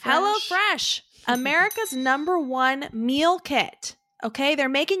 HelloFresh. America's #1 meal kit. Okay, they're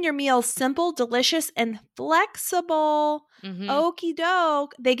making your meals simple, delicious, and flexible. Okie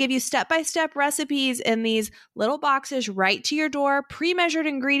doke. They give you step-by-step recipes in these little boxes right to your door, pre-measured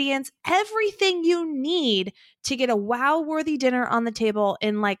ingredients, everything you need to get a wow-worthy dinner on the table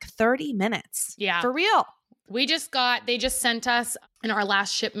in like 30 minutes. Yeah. For real. they just sent us in our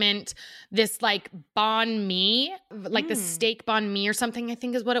last shipment this like banh mi, like the steak banh mi or something, I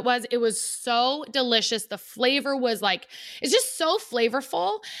think is what it was. It was so delicious. The flavor was like, it's just so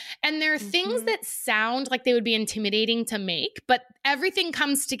flavorful. And there are things that sound like they would be intimidating to make, but everything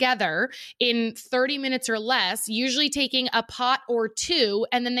comes together in 30 minutes or less, usually taking a pot or two.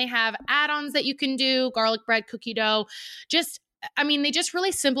 And then they have add-ons that you can do, garlic bread, cookie dough, they just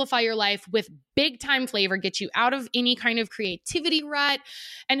really simplify your life with big time flavor, get you out of any kind of creativity rut.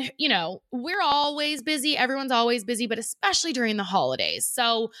 And, we're always busy. Everyone's always busy, but especially during the holidays.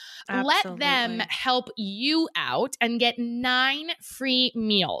 So let them help you out and get 9 free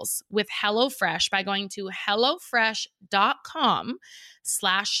meals with HelloFresh by going to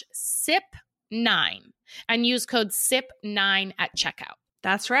HelloFresh.com/SIP9 and use code SIP9 at checkout.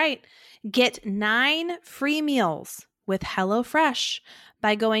 That's right. Get 9 free meals with HelloFresh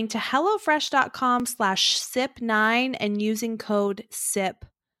by going to HelloFresh.com/SIP9 and using code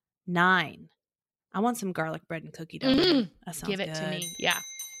SIP9. I want some garlic bread and cookie dough. That sounds Give it good. to me. Yeah.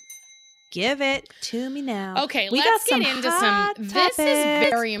 Give it to me now. Okay, let's get into some. This is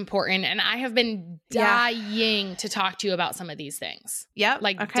very important, and I have been dying to talk to you about some of these things. Yep.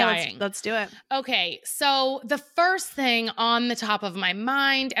 Like okay, dying. Let's do it. Okay, so the first thing on the top of my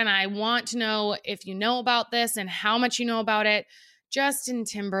mind, and I want to know if you know about this and how much you know about it, Justin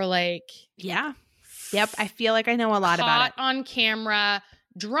Timberlake. Yeah. Yep. I feel like I know a lot about it. Caught on camera,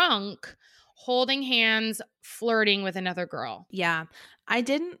 drunk, holding hands, flirting with another girl. Yeah. I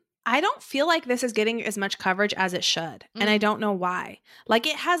don't feel like this is getting as much coverage as it should. And I don't know why. Like,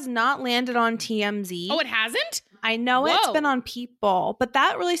 it has not landed on TMZ. Oh, it hasn't? I know it's been on People, but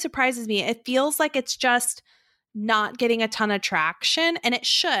that really surprises me. It feels like it's just not getting a ton of traction, and it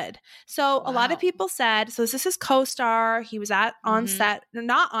should. So a lot of people said, so this is his co-star. He was on set,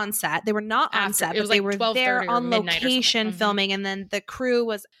 not on set. They were not on set, but they were there on location filming. And then the crew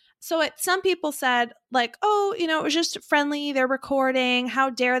was... So some people said, like, oh, it was just friendly. They're recording. How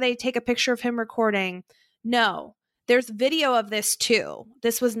dare they take a picture of him recording? No, there's video of this too.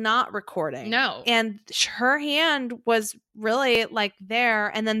 This was not recording. No. And her hand was really like there.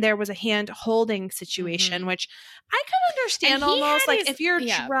 And then there was a hand holding situation, which I could understand almost. Like if you're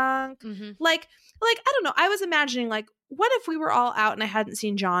drunk, like, I don't know. I was imagining like, what if we were all out and I hadn't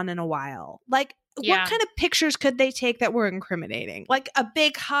seen John in a while? Like, what kind of pictures could they take that were incriminating? Like a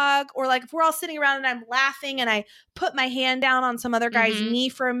big hug, or like if we're all sitting around and I'm laughing and I put my hand down on some other guy's knee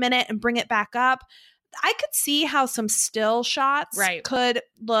for a minute and bring it back up. I could see how some still shots could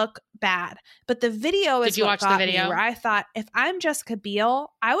look bad. But the video is what got me, where I thought, if I'm Jessica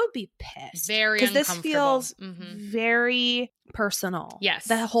Biel, I would be pissed. Very uncomfortable. Because this feels very personal. Yes.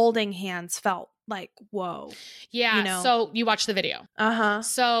 The holding hands felt like, whoa. Yeah. So you watch the video.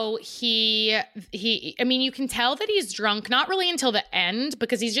 So he, you can tell that he's drunk, not really until the end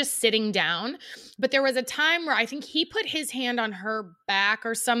because he's just sitting down. But there was a time where I think he put his hand on her back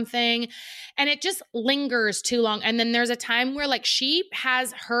or something, and it just lingers too long. And then there's a time where like she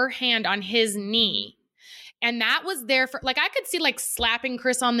has her hand on his knee. And that was there for, like, I could see like slapping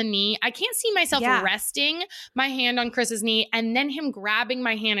Chris on the knee. I can't see myself resting my hand on Chris's knee and then him grabbing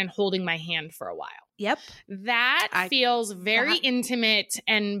my hand and holding my hand for a while. Yep. That feels very intimate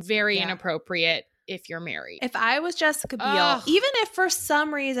and very inappropriate if you're married. If I was Jessica Biel, even if for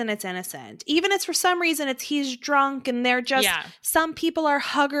some reason it's innocent, even if for some reason he's drunk and they're just, some people are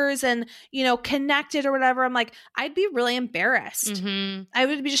huggers and, connected or whatever, I'm like, I'd be really embarrassed. I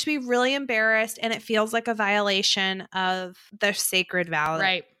would just be really embarrassed, and it feels like a violation of the sacred vow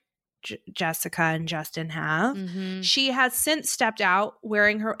that Jessica and Justin have. She has since stepped out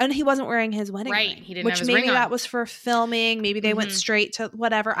wearing her, and he wasn't wearing his wedding ring. He didn't which have his maybe ring on. that was for filming. Maybe they went straight to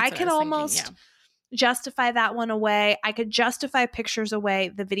whatever. I could almost justify that one away. I could justify pictures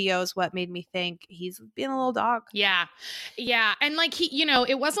away. The video is what made me think he's being a little dog. Yeah. And like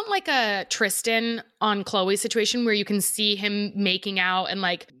it wasn't like a Tristan on Chloe situation where you can see him making out and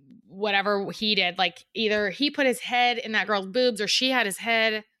like whatever he did, like either he put his head in that girl's boobs or she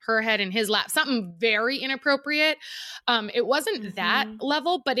had her head in his lap, something very inappropriate. It wasn't that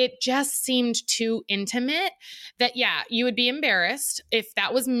level, but it just seemed too intimate that, you would be embarrassed. If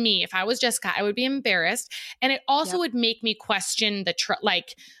that was me, if I was Jessica, I would be embarrassed. And it also would make me question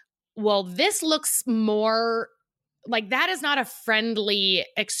this looks more like that is not a friendly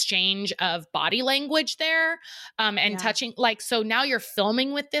exchange of body language there, and touching. Like, so now you're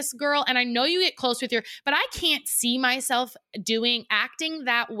filming with this girl, and I know you get close with but I can't see myself acting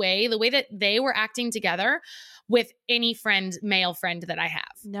that way, the way that they were acting together with any male friend that I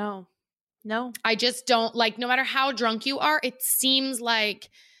have. No. I just don't, like, no matter how drunk you are, it seems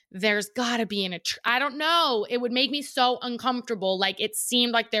like there's gotta be I don't know. It would make me so uncomfortable. Like it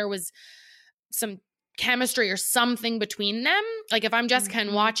seemed like there was some chemistry or something between them. Like if I'm Jessica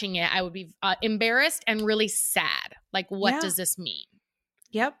and watching it, I would be embarrassed and really sad. Like what does this mean?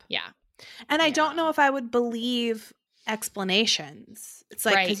 Yep. Yeah. And I don't know if I would believe explanations. It's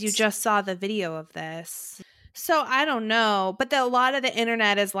like, because you just saw the video of this. So I don't know. But a lot of the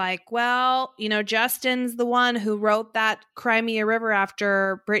internet is like, well, you know, Justin's the one who wrote that Cry Me a River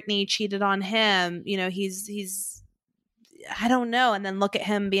after Britney cheated on him. You know, he's I don't know. And then look at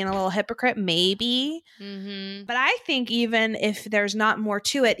him being a little hypocrite, maybe. Mm-hmm. But I think even if there's not more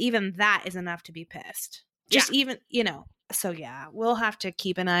to it, even that is enough to be pissed. Just even, you know. So yeah, we'll have to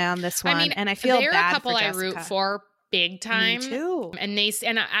keep an eye on this one. I mean, and I feel bad for Jessica. There are a couple I root for big time. Me too. And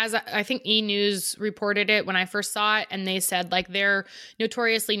as I think E! News reported it when I first saw it, and they said like they're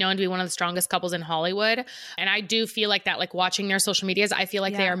notoriously known to be one of the strongest couples in Hollywood. And I do feel like that, like watching their social medias, I feel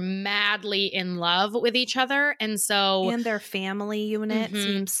like they are madly in love with each other. And their family unit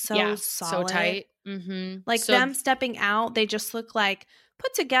seems so solid. So tight. Mm-hmm. Like them stepping out, they just look like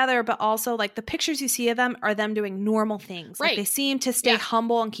put together, but also like the pictures you see of them are them doing normal things. Right. Like they seem to stay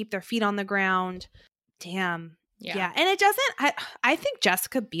humble and keep their feet on the ground. Damn. Yeah. And it doesn't, I think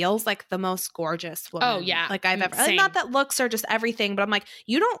Jessica Biel's like the most gorgeous woman. Oh, yeah. Like I've ever, like, not that looks are just everything, but I'm like,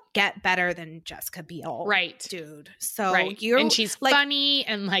 you don't get better than Jessica Biel. Right. Dude. So and she's like, funny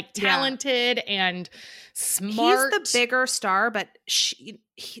and like talented and smart. He's the bigger star, but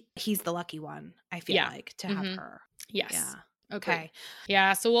he's the lucky one, I feel like, to have her. Yes. Yeah. Okay.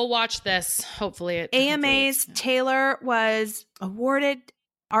 Yeah. So we'll watch this. Hopefully AMA's Taylor was awarded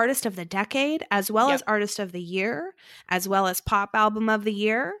Artist of the Decade, as well as Artist of the Year, as well as Pop Album of the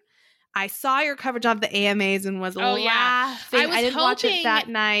Year. I saw your coverage of the AMAs and was laughing. I didn't watch it that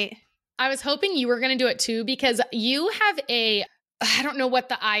night. I was hoping you were going to do it too, because you have I don't know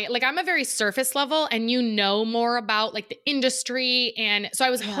what I'm a very surface level, and you know more about like the industry. And so I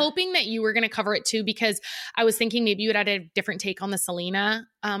was hoping that you were going to cover it too, because I was thinking maybe you would add a different take on the Selena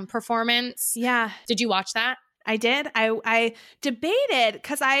performance. Yeah. Did you watch that? I did. I debated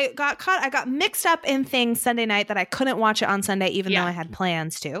because I got mixed up in things Sunday night that I couldn't watch it on Sunday, even though I had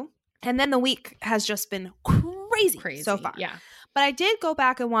plans to. And then the week has just been crazy so far. Yeah. But I did go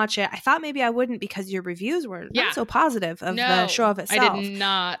back and watch it. I thought maybe I wouldn't, because your reviews were not so positive of the show of itself. I did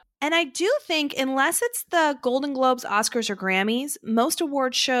not. And I do think, unless it's the Golden Globes, Oscars, or Grammys, most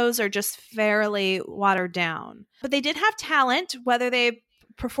award shows are just fairly watered down. But they did have talent, whether they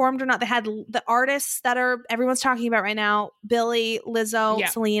performed or not. They had the artists that everyone's talking about right now: Billie, Lizzo,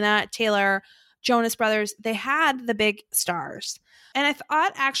 Selena, Taylor, Jonas Brothers. They had the big stars. And I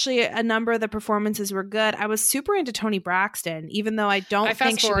thought actually a number of the performances were good. I was super into Toni Braxton, even though I don't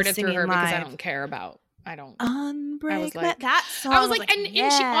think she was singing through her live. Because I don't care about. Unbreak that song. I was like, and she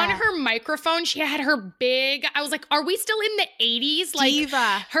on her microphone, she had her big. I was like, are we still in the 80s? Like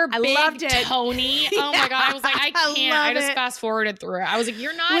Diva. Her big Tony. Oh my god! I was like, I can't. I just fast forwarded through it. I was like,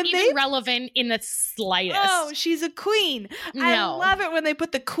 you're not even relevant in the slightest. Oh, she's a queen. No. I love it when they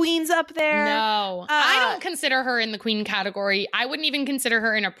put the queens up there. No, I don't consider her in the queen category. I wouldn't even consider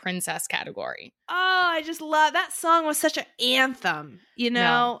her in a princess category. Oh, I just love that song. Was such an anthem. You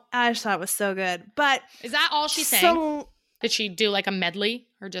know, I just thought it was so good. But is that all she sang? Did she do like a medley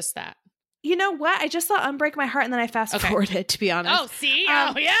or just that? You know what? I just saw Unbreak My Heart, and then I fast forwarded, to be honest. Oh, see?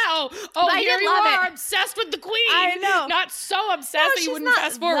 Here you are, obsessed with the queen. I know. Not so obsessed that you wouldn't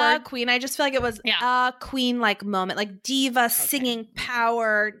fast forward. The queen. I just feel like it was a queen-like moment, like diva singing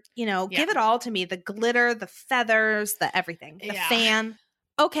power. You know, give it all to me. The glitter, the feathers, the everything. The fan.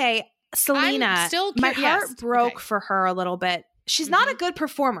 Okay, Selena. My heart broke for her a little bit. She's not a good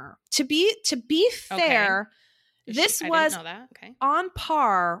performer. To be fair, this was on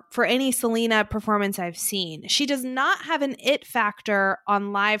par for any Selena performance I've seen. She does not have an it factor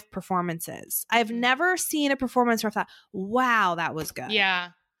on live performances. I've never seen a performance where I thought, wow, that was good. Yeah.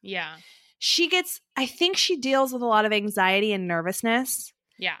 I think she deals with a lot of anxiety and nervousness.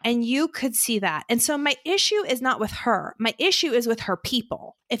 Yeah. And you could see that. And so my issue is not with her. My issue is with her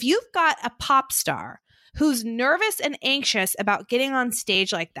people. If you've got a pop star who's nervous and anxious about getting on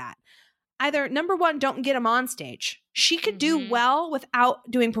stage like that, either, number one, don't get him on stage. She could do well without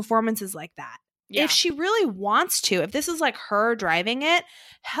doing performances like that. Yeah. If she really wants to, if this is like her driving it,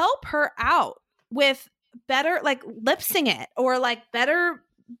 help her out with better, like lip sync it, or like better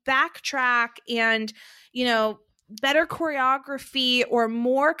backtrack and, you know, better choreography, or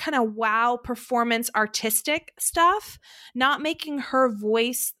more kind of wow performance artistic stuff, not making her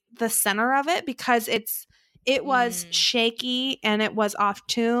voice the center of it, because it was shaky and it was off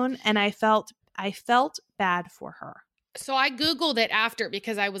tune, and I felt bad for her. So I Googled it after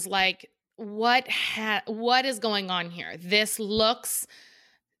because I was like, what is going on here? This looks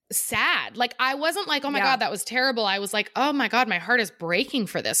sad. Like, I wasn't like, oh my God, that was terrible. I was like, oh my God, my heart is breaking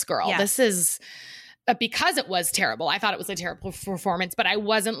for this girl. Yes. This is because it was terrible. I thought it was a terrible performance, but I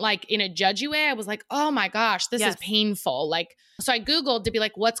wasn't like in a judgy way. I was like, oh my gosh, this is painful. Like, so I Googled to be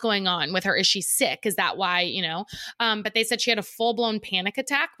like, what's going on with her? Is she sick? Is that why, you know? But they said she had a full-blown panic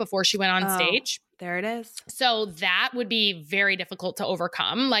attack before she went on stage. There it is. So that would be very difficult to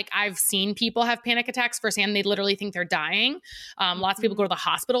overcome. Like, I've seen people have panic attacks firsthand. They literally think they're dying. Lots of people go to the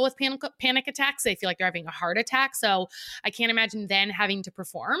hospital with panic attacks. They feel like they're having a heart attack. So I can't imagine then having to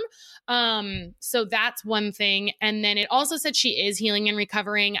perform. So that's one thing. And then it also said she is healing and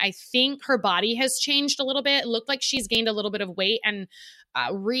recovering. I think her body has changed a little bit. It looked like she's gained a little bit of weight, and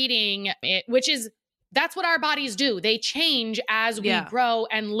reading it, which is, that's what our bodies do. They change as we grow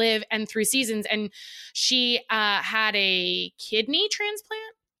and live and through seasons. And she had a kidney transplant.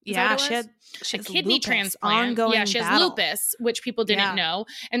 She had a kidney transplant. Ongoing she has battle. Lupus, which people didn't know.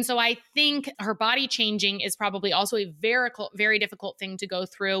 And so I think her body changing is probably also a very difficult thing to go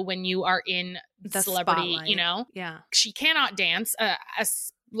through when you are in the celebrity, spotlight. you know? Yeah. She cannot dance.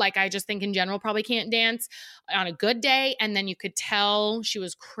 Like, I just think in general probably can't dance on a good day. And then you could tell she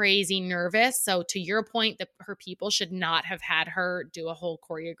was crazy nervous. So to your point, that her people should not have had her do a whole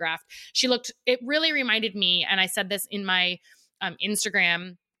choreograph. It really reminded me, and I said this in my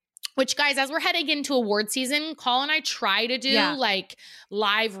Instagram, which, guys, as we're heading into award season, Call and I try to do like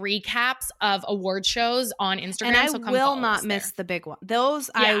live recaps of award shows on Instagram. And I will not miss the big one. Those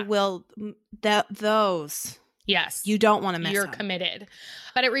I will, those. Yes. You don't want to miss You're them. committed.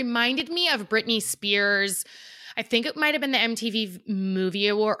 But it reminded me of Britney Spears. I think it might have been the MTV Movie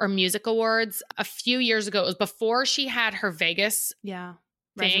Award or Music Awards a few years ago. It was before she had her Vegas thing.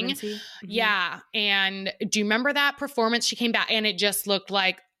 Residency. Yeah. And do you remember that performance? She came back and it just looked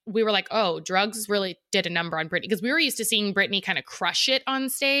like, we were like, oh, drugs really did a number on Britney. Because we were used to seeing Britney kind of crush it on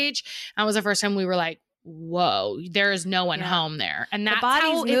stage. And it was the first time we were like, whoa, there is no one home there. And that's the body's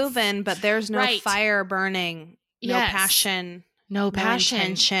how moving, but there's no fire burning, no passion. No passion.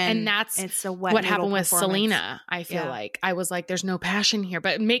 Intention. And that's what happened with Selena. I feel like I was like, there's no passion here,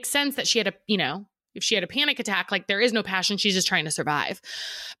 but it makes sense that she had if she had a panic attack, like there is no passion. She's just trying to survive.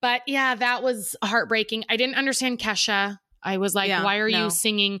 But yeah, that was heartbreaking. I didn't understand Kesha. I was like, why are you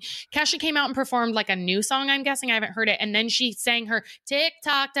singing? Kesha came out and performed like a new song. I'm guessing I haven't heard it. And then she sang her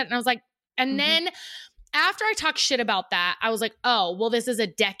TikTok. And I was like, and then after I talked shit about that, I was like, oh, well, this is a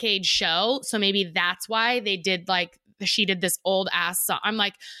decade show. So maybe that's why they did she did this old ass song. I'm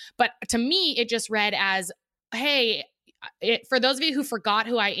like, but to me, it just read as, hey, for those of you who forgot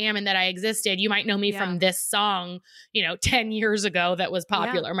who I am and that I existed, you might know me from this song, 10 years ago that was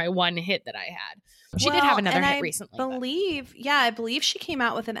popular, my one hit that I had. She did have another hit recently. I believe she came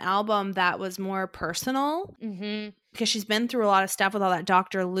out with an album that was more personal because she's been through a lot of stuff with all that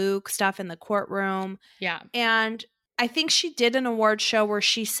Dr. Luke stuff in the courtroom. Yeah. And I think she did an award show where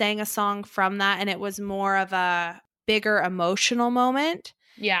she sang a song from that, and it was more of a bigger emotional moment.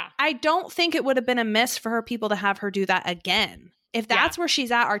 Yeah. I don't think it would have been amiss for her people to have her do that again. If that's where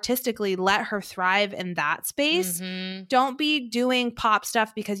she's at artistically, let her thrive in that space. Don't be doing pop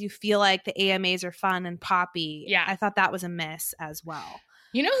stuff because you feel like the AMAs are fun and poppy. Yeah. I thought that was a miss as well.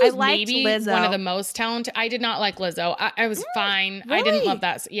 You know who's maybe Lizzo. One of the most talented? I did not like Lizzo. I was fine. Really? I didn't love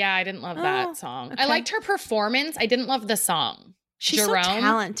that. Yeah, I didn't love that song. Okay. I liked her performance. I didn't love the song. She's Jerome, so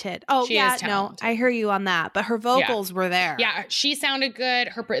talented. Oh, she is talented. No, I hear you on that. But her vocals were there. Yeah, she sounded good.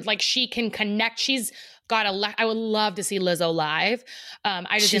 She can connect. She's got I would love to see Lizzo live.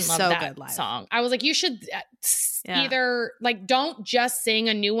 I just didn't love that song. I was like, you should either don't just sing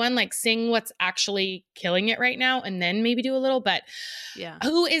a new one, sing what's actually killing it right now, and then maybe do a little. But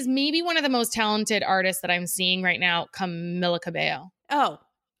who is maybe one of the most talented artists that I'm seeing right now? Camila Cabello. Oh,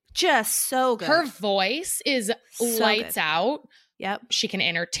 just so good. Her voice is lights out. Yep. She can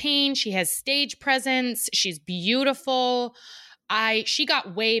entertain. She has stage presence. She's beautiful. She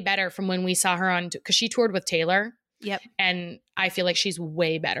got way better from when we saw her on, because she toured with Taylor. Yep. And I feel like she's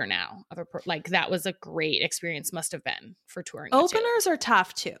way better now. That was a great experience, must have been, for touring. Openers are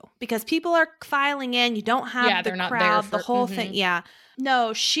tough too, because people are filing in. You don't have the crowd, the whole thing. Yeah.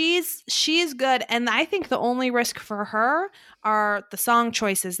 No, she's good. And I think the only risk for her are the song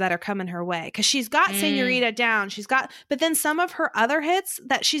choices that are coming her way. Because she's got Señorita down. But then some of her other hits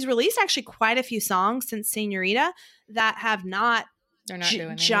that she's released, actually quite a few songs since Señorita that have not They're not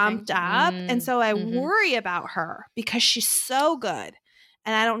doing jumped up. And so I worry about her because she's so good.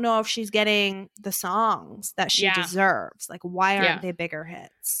 And I don't know if she's getting the songs that she deserves. Why aren't they bigger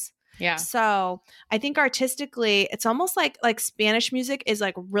hits? Yeah. So I think artistically, it's almost like Spanish music is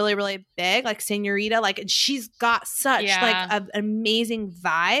like really, really big, like Senorita, like, and she's got such like an amazing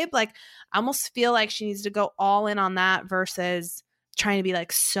vibe. Like I almost feel like she needs to go all in on that versus trying to be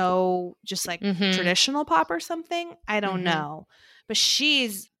like so just like traditional pop or something. I don't know, but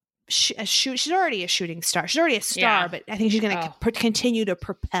she's already a shooting star. She's already a star, but I think she's going to continue to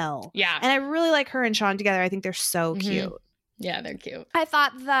propel. Yeah. And I really like her and Sean together. I think they're so cute. Yeah, they're cute. I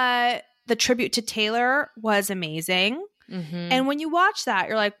thought the tribute to Taylor was amazing. And when you watch that,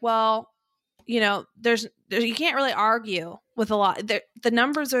 you're like, well, you know, you can't really argue with a lot. The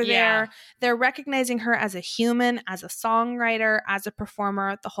numbers are there. They're recognizing her as a human, as a songwriter, as a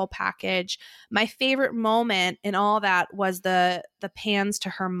performer, the whole package. My favorite moment in all that was the pans to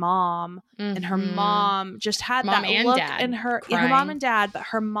her mom, and her mom just had that look in her mom and dad, but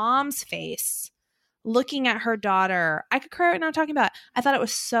her mom's face looking at her daughter. I could cry right now talking about it. I thought it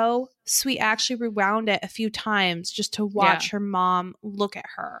was so sweet. I actually rewound it a few times just to watch her mom look at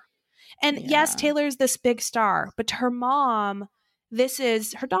her. And yes, Taylor's this big star, but to her mom, this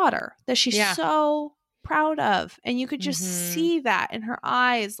is her daughter that she's so proud of. And you could just see that in her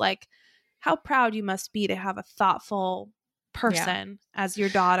eyes, like how proud you must be to have a thoughtful person as your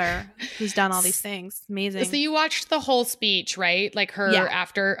daughter who's done all these things. Amazing. So you watched the whole speech, right? Like her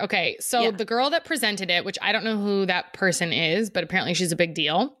after. Okay. So the girl that presented it, which I don't know who that person is, but apparently she's a big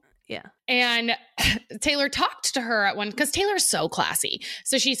deal. Yeah. And Taylor talked to her at one, because Taylor's so classy.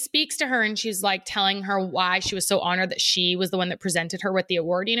 So she speaks to her and she's like telling her why she was so honored that she was the one that presented her with the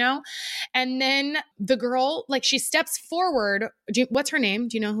award, you know? And then the girl, like she steps forward. What's her name?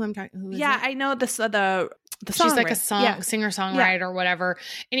 Do you know who I'm talking? Who is it? I know this, she's like a singer-songwriter or whatever.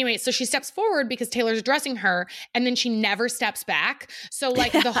 Anyway, so she steps forward because Taylor's addressing her, and then she never steps back. So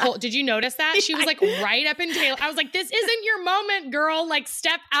like the whole, did you notice that? She was like right up in Taylor. I was like, this isn't your moment, girl. Like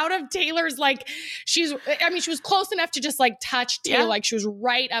step out of Taylor's, like she was close enough to just like touch Taylor. Like she was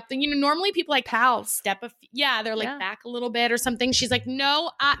right up there. You know, normally people like pals step they're like back a little bit or something. She's like, no,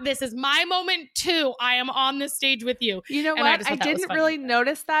 this is my moment too. I am on the stage with you. You know what? I didn't really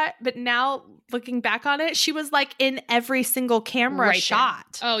notice that, but now looking back on it, she was like in every single camera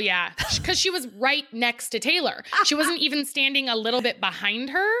shot. Oh yeah. Because she was right next to Taylor. She wasn't even standing a little bit behind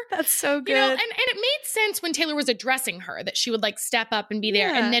her. That's so good. You know, and it made sense when Taylor was addressing her that she would like step up and be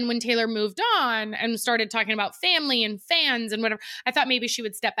there. And then when Taylor moved on and started talking about family and fans and whatever, I thought maybe she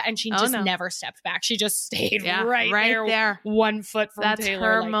would step back, and she just never stepped back. She just stayed right there, 1 foot from That's Taylor.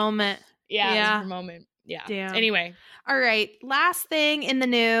 That's her moment. Yeah, it was her moment. Yeah. Damn. Anyway. All right. Last thing in the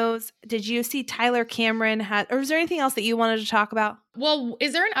news. Did you see Tyler Cameron or was there anything else that you wanted to talk about? Well,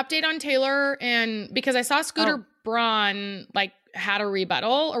 is there an update on Taylor? And because I saw Scooter Braun like had a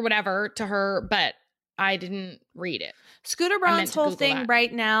rebuttal or whatever to her, but I didn't read it. Scooter Braun's whole thing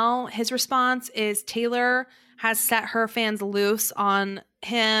right now, his response is Taylor has set her fans loose on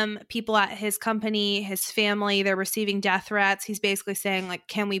him, people at his company, his family. They're receiving death threats. He's basically saying, like,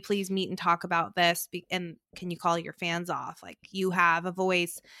 can we please meet and talk about this? And can you call your fans off? Like, you have a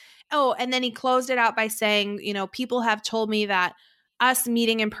voice. Oh, and then he closed it out by saying, you know, people have told me that us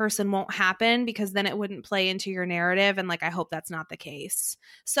meeting in person won't happen because then it wouldn't play into your narrative. And like, I hope that's not the case.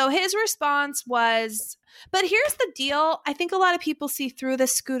 So his response was, but here's the deal. I think a lot of people see through the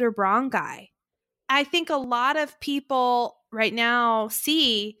Scooter Braun guy. I think a lot of people right now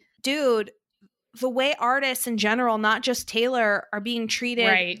see, dude, the way artists in general, not just Taylor, are being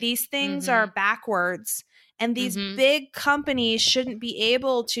treated, these things are backwards. And these big companies shouldn't be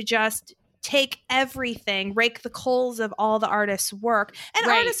able to just take everything, rake the coals of all the artists' work. And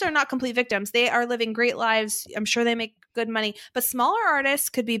artists are not complete victims. They are living great lives. I'm sure they make good money. But smaller artists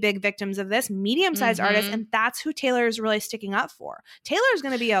could be big victims of this, medium-sized artists, and that's who Taylor is really sticking up for. Taylor's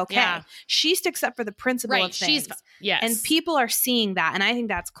going to be okay. Yeah. She sticks up for the principle of things. And people are seeing that, and I think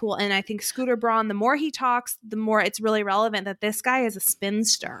that's cool. And I think Scooter Braun, the more he talks, the more it's really relevant that this guy is a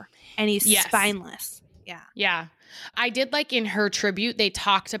spinster, and he's spineless. Yeah. Yeah. I did like in her tribute, they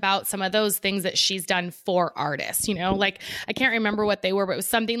talked about some of those things that she's done for artists, you know, like I can't remember what they were, but it was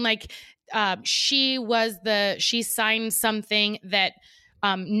something like she signed something that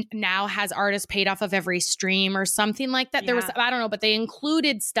now has artists paid off of every stream or something like that. There was, I don't know, but they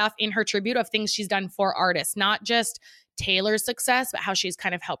included stuff in her tribute of things she's done for artists, not just Taylor's success, but how she's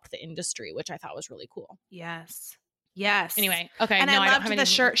kind of helped the industry, which I thought was really cool. Yes. Anyway. Okay. And I loved the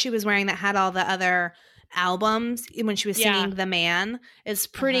shirt she was wearing that had all the other albums when she was singing The Man. Is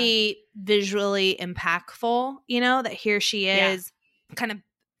pretty visually impactful, you know, that here she is kind of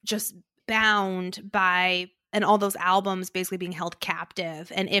just bound by and all those albums basically being held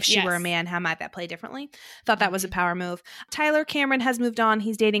captive. And if she were a man, how might that play differently? Thought that was a power move. Tyler Cameron has moved on.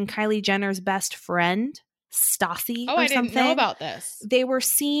 He's dating Kylie Jenner's best friend, Stassi. Oh, I didn't know about this. They were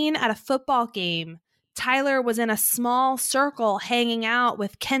seen at a football game. Tyler was in a small circle hanging out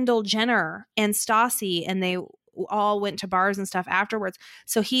with Kendall Jenner and Stassi, and they all went to bars and stuff afterwards.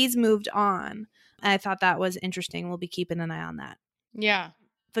 So he's moved on. I thought that was interesting. We'll be keeping an eye on that. Yeah.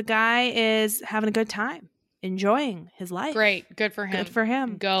 The guy is having a good time, enjoying his life. Great. Good for him. Good for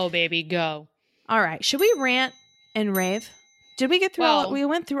him. Go, baby, go. All right. Should we rant and rave? Did we get through we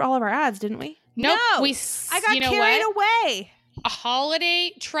went through all of our ads, didn't we? Nope. No. I got carried away. A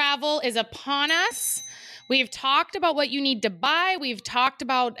holiday travel is upon us. We've talked about what you need to buy. We've talked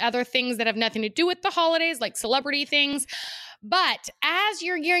about other things that have nothing to do with the holidays, like celebrity things. But as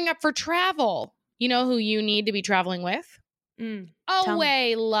you're gearing up for travel, you know who you need to be traveling with?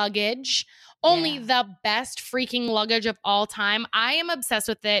 Away luggage. Only the best freaking luggage of all time. I am obsessed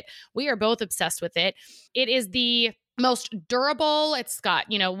with it. We are both obsessed with it. It is the most durable. It's got,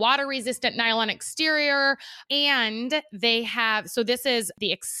 water resistant nylon exterior. And they have, so this is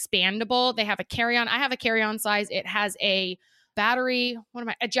the expandable. They have a carry-on. I have a carry-on size. It has a battery,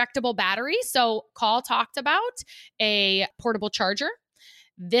 ejectable battery. So Call talked about a portable charger.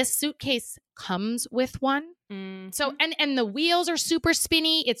 This suitcase comes with one. So, and the wheels are super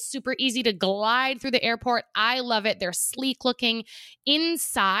spinny. It's super easy to glide through the airport. I love it. They're sleek looking.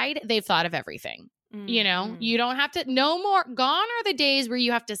 Inside, they've thought of everything. You don't have to, no more. Gone are the days where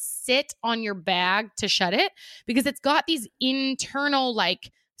you have to sit on your bag to shut it, because it's got these internal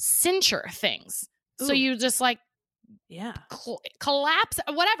cincher things. Ooh. So you just collapse,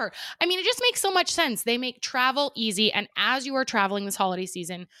 whatever. I mean, it just makes so much sense. They make travel easy. And as you are traveling this holiday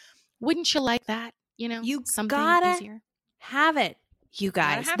season, wouldn't you like that? You something gotta easier. Have it, you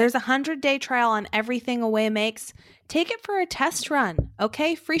guys. There's a 100-day trial on everything Away makes. Take it for a test run,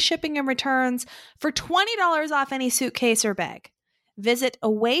 okay? Free shipping and returns for $20 off any suitcase or bag. Visit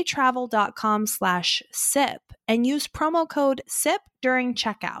awaytravel.com/sip and use promo code SIP during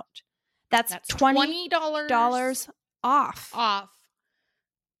checkout. That's $20 off.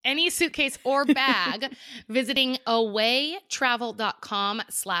 Any suitcase or bag, visiting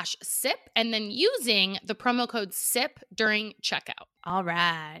awaytravel.com/sip and then using the promo code SIP during checkout. All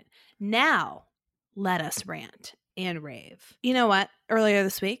right. Now, let us rant and rave. You know what? Earlier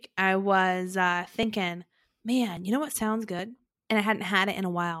this week, I was thinking, man, you know what sounds good? And I hadn't had it in a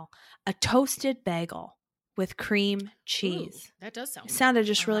while. A toasted bagel with cream cheese. Ooh, that does sound good. Sounded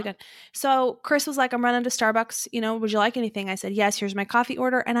just really good. So Chris was like, I'm running to Starbucks. Would you like anything? I said, yes, here's my coffee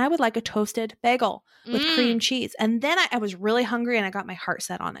order. And I would like a toasted bagel with cream cheese. And then I was really hungry and I got my heart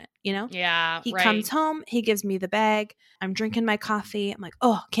set on it, Yeah. He comes home. He gives me the bag. I'm drinking my coffee. I'm like,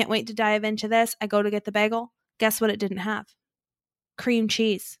 oh, can't wait to dive into this. I go to get the bagel. Guess what it didn't have? Cream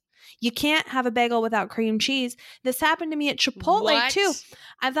cheese. You can't have a bagel without cream cheese. This happened to me at Chipotle too.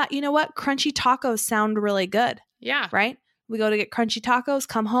 I thought, you know what? Crunchy tacos sound really good. Yeah. Right? We go to get crunchy tacos,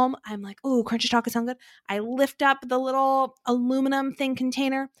 come home. I'm like, oh, crunchy tacos sound good. I lift up the little aluminum thing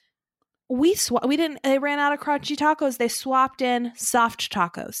container. They ran out of crunchy tacos. They swapped in soft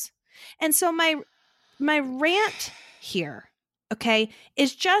tacos. And so my rant here, okay,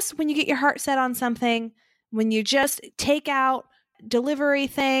 is just when you get your heart set on something, when you just take out delivery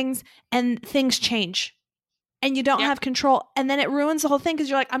things and things change and you don't have control, and then it ruins the whole thing because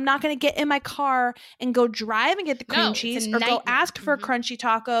you're like, I'm not going to get in my car and go drive and get the cream cheese or go ask for crunchy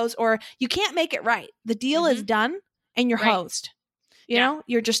tacos, or you can't make it right. The deal is done and you're hosed. You know,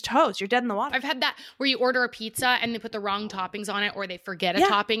 you're just hosed. You're dead in the water. I've had that where you order a pizza and they put the wrong toppings on it, or they forget a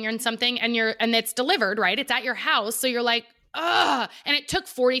topping or something, and it's delivered, right? It's at your house. So you're like, ugh. And it took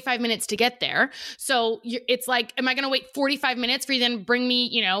 45 minutes to get there. So it's like, am I going to wait 45 minutes for you then bring me,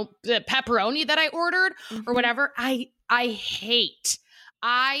 the pepperoni that I ordered or whatever? I hate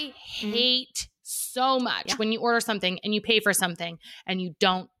so much when you order something and you pay for something and you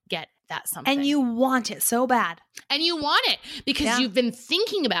don't get that something. And you want it so bad. And you want it because you've been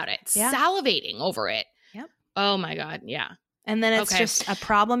thinking about it, salivating over it. Yep. Oh my God. Yeah. And then it's just a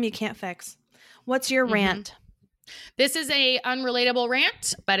problem you can't fix. What's your rant? This is a unrelatable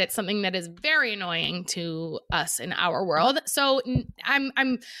rant, but it's something that is very annoying to us in our world. So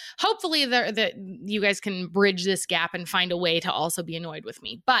I'm hopefully that you guys can bridge this gap and find a way to also be annoyed with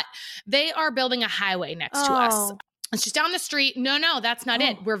me. But they are building a highway next to us. It's just down the street. No, that's not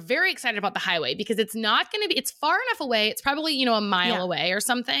it. We're very excited about the highway because it's not going to be, it's far enough away. It's probably, a mile away or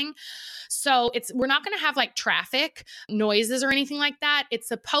something. So we're not going to have traffic noises or anything like that. It's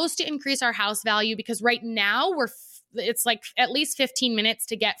supposed to increase our house value because right now we're it's like at least 15 minutes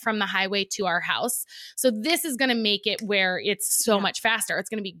to get from the highway to our house. So this is going to make it where it's so much faster. It's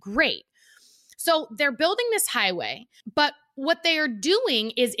going to be great. So they're building this highway, but what they are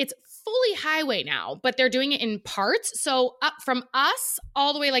doing is it's fully highway now, but they're doing it in parts. So up from us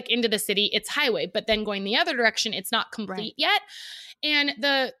all the way like into the city, it's highway, but then going the other direction, it's not complete yet. And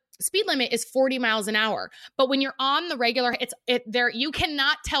the speed limit is 40 miles an hour. But when you're on the regular, you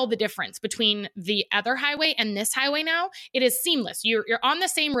cannot tell the difference between the other highway and this highway now. It is seamless. You're on the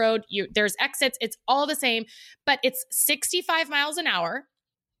same road. There's exits. It's all the same, but it's 65 miles an hour.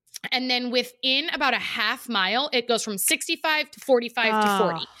 And then within about a half mile, it goes from 65 to 45 to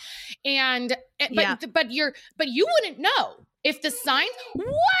 40. And but you wouldn't know if the sign.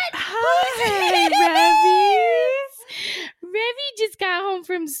 What? Hi, Revy. Revy just got home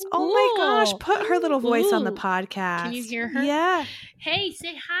from school. Oh my gosh, put her little voice on the podcast. Can you hear her? Yeah. Hey,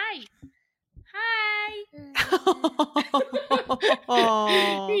 say hi. Hi.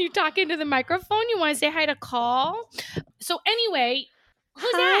 Are you talking to the microphone? You want to say hi to Call? So anyway,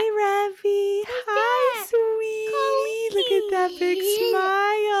 who's that? Hi, Revy. Hi, sweetie. Look at that big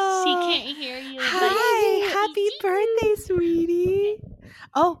smile. She can't hear you. Hi. Happy birthday, sweetie.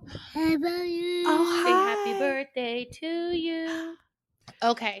 Oh. How about you? Oh, say hi. happy birthday to you.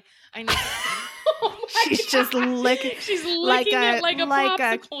 Okay. I know. She's just licking. She's licking it like a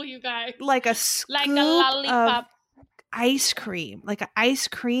popsicle, you guys. Like a scoop like a lollipop. of ice cream. Like an ice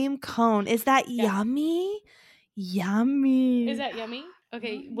cream cone. Is that yummy? Yummy. Is that yummy?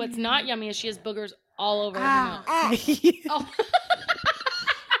 Okay. What's not yummy is she has boogers all over her mouth. Oh.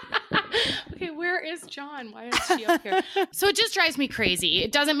 Okay, where is John? Why is she up here? So it just drives me crazy.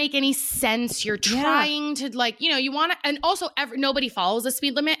 It doesn't make any sense. You're trying to you want to, and also nobody follows the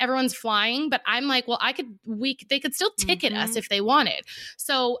speed limit. Everyone's flying, but I'm like, well, they could still ticket us if they wanted.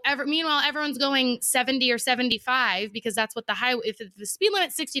 So meanwhile, everyone's going 70 or 75 because that's what the highway, if the speed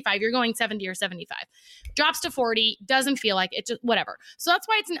limit's 65, you're going 70 or 75. Drops to 40, doesn't feel like it, just whatever. So that's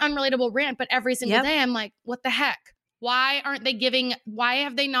why it's an unrelatable rant, but every single day I'm like, what the heck? Why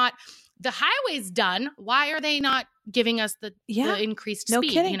have they not, the highway's done. Why are they not giving us the increased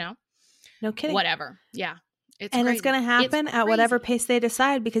speed? Kidding. No kidding. Whatever. Yeah. It's going to happen at whatever pace they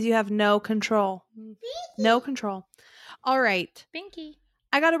decide because you have no control. No control. All right. Binky.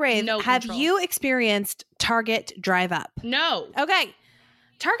 I got a rave. Have control. you experienced Target Drive Up? No. Okay.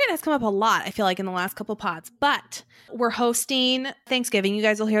 Target has come up a lot, I feel like, in the last couple pods, but we're hosting Thanksgiving. You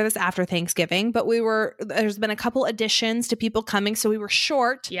guys will hear this after Thanksgiving, but there's been a couple additions to people coming, so we were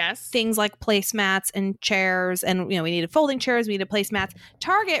short. Yes. Things like placemats and chairs, and we needed folding chairs, we needed placemats.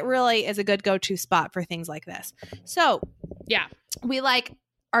 Target really is a good go-to spot for things like this. So, yeah, we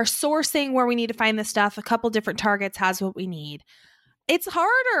are sourcing where we need to find this stuff. A couple different Targets has what we need. It's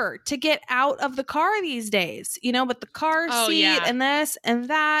harder to get out of the car these days, with the car seat and this and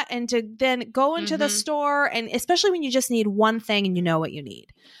that, and to then go into the store, and especially when you just need one thing and you know what you need.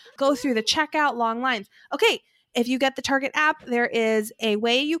 Go through the checkout, long lines. Okay, if you get the Target app, there is a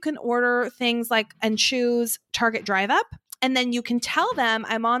way you can order things and choose Target Drive Up, and then you can tell them,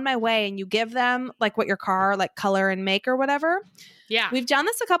 I'm on my way, and you give them what your car, color and make or whatever. Yeah. We've done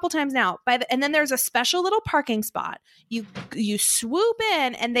this a couple times now. And then there's a special little parking spot. You swoop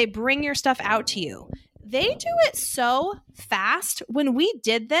in and they bring your stuff out to you. They do it so fast. When we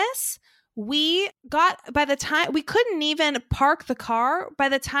did this, by the time we couldn't even park the car, by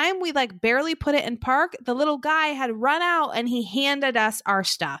the time we barely put it in park, the little guy had run out and he handed us our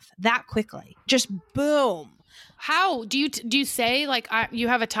stuff that quickly. Just boom. How do you say you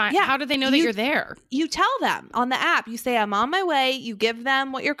have a time? Yeah. How do they know that you're there? You tell them on the app. You say, I'm on my way. You give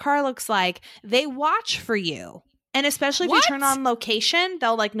them what your car looks like. They watch for you. And especially if you turn on location,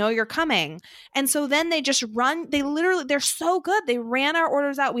 they'll know you're coming. And so then they just run. They're so good. They ran our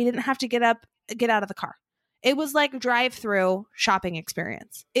orders out. We didn't have to get out of the car. It was like drive-through shopping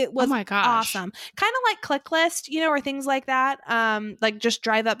experience. It was awesome. Kind of like ClickList, or things like that. Just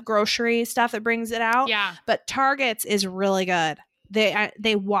drive up grocery stuff that brings it out. Yeah. But Target's is really good.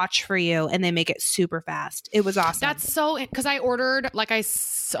 They watch for you and they make it super fast. It was awesome. That's so, because I ordered, I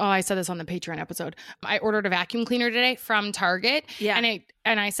said this on the Patreon episode. I ordered a vacuum cleaner today from Target. Yeah.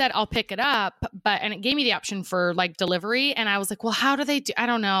 And I said, I'll pick it up, and it gave me the option for delivery. And I was like, well, how do they do? I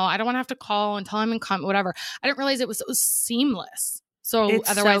don't know. I don't want to have to call and tell them and come, whatever. I didn't realize it was so seamless. So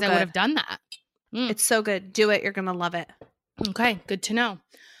otherwise I would have done that. It's so good. Do it. You're going to love it. Okay. Good to know.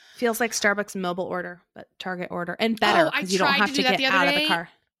 Feels like Starbucks mobile order, but Target order, and better because you don't have to get out of the car.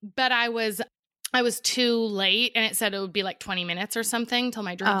 But I was too late, and it said it would be 20 minutes or something till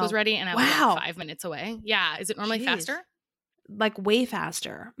my drink was ready, and I was 5 minutes away. Yeah, is it normally faster? Way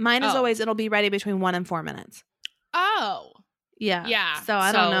faster. Mine is always it'll be ready between 1 and 4 minutes. Oh. Yeah. Yeah. So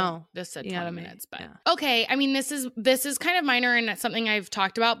I don't know. This said You 20 know what I mean? minutes, but Yeah. okay. I mean, this is kind of minor and it's something I've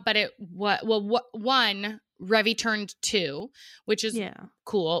talked about, but one, Revy turned 2, which is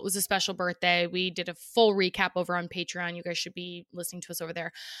cool. It was a special birthday. We did a full recap over on Patreon. You guys should be listening to us over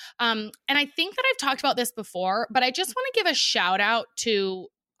there. And I think that I've talked about this before, but I just want to give a shout out to,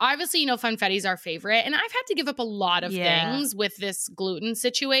 obviously, you know, Funfetti's our favorite, and I've had to give up a lot of things with this gluten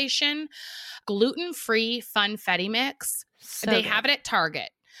situation. Gluten-free Funfetti mix. So they good. have it at Target.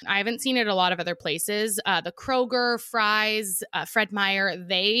 I haven't seen it a lot of other places. The Kroger, Fry's, Fred Meyer,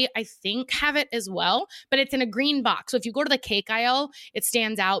 they, I think, have it as well, but it's in a green box. So if you go to the cake aisle, it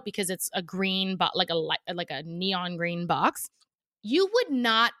stands out because it's a green, like a neon green box. You would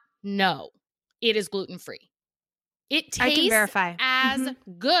not know it is gluten-free. It tastes I can verify. as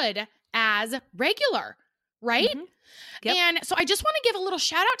good as regular, right? Mm-hmm. Yep. And so I just want to give a little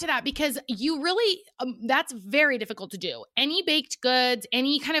shout out to that because you really, that's very difficult to do. Any baked goods,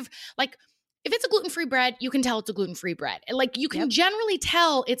 any kind of like, if it's a gluten-free bread, you can tell it's a gluten-free bread. Like you can generally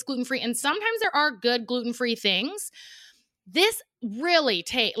tell it's gluten-free. And sometimes there are good gluten-free things. This really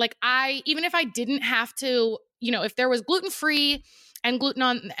even if I didn't have to, you know, if there was gluten-free and gluten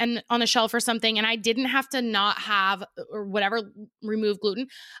on the shelf or something, and I didn't have to not have or whatever, remove gluten,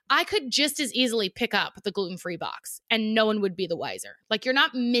 I could just as easily pick up the gluten-free box and no one would be the wiser. Like you're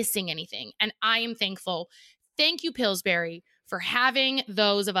not missing anything. And I am thankful. Thank you, Pillsbury, for having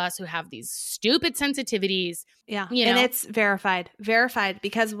those of us who have these stupid sensitivities. Yeah. You know? And it's verified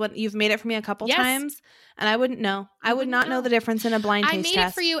because when you've made it for me a couple times and I wouldn't know. I would not know the difference in a blind taste test. I made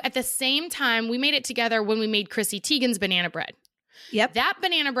it for you at the same time. We made it together when we made Chrissy Teigen's banana bread. Yep. That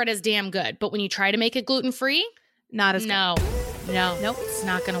banana bread is damn good. But when you try to make it gluten-free, not as good. No. Nope. It's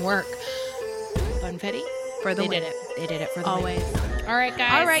not going to work. Funfetti? They did it. They did it for the always. win. All right,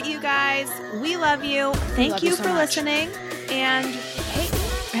 guys. All right, you guys. We love you. Thank you for listening. And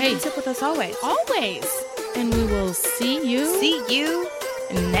hey, sip with us always. Always. And we will see you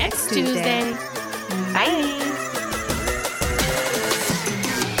next Tuesday. Bye.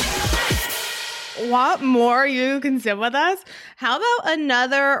 Want more? You can sit with us. How about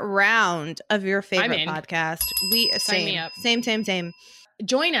another round of your favorite podcast? Sign me up. Same.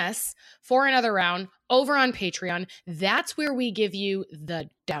 Join us for another round over on Patreon. That's where we give you the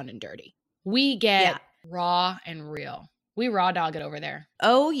down and dirty. We get raw and real. We raw dog it over there.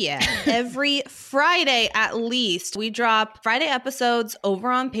 Oh, yeah. Every Friday, at least, we drop Friday episodes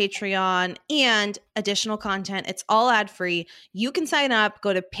over on Patreon and additional content. It's all ad-free. You can sign up.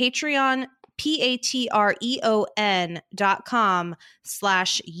 Go to Patreon,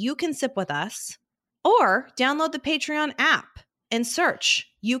 patreon.com/You Can Sip With Us, or download the Patreon app and search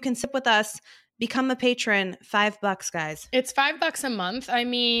You Can Sip With Us. Become a patron. $5, guys. It's $5 a month. I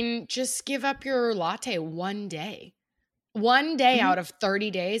mean, just give up your latte one day. One day out of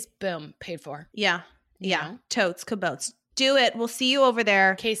 30 days, boom, paid for. Yeah. You know? Totes, kabotes. Do it. We'll see you over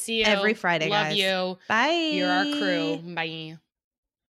there. Okay, see you. Every Friday, Love guys. you. Bye. You're our crew. Bye.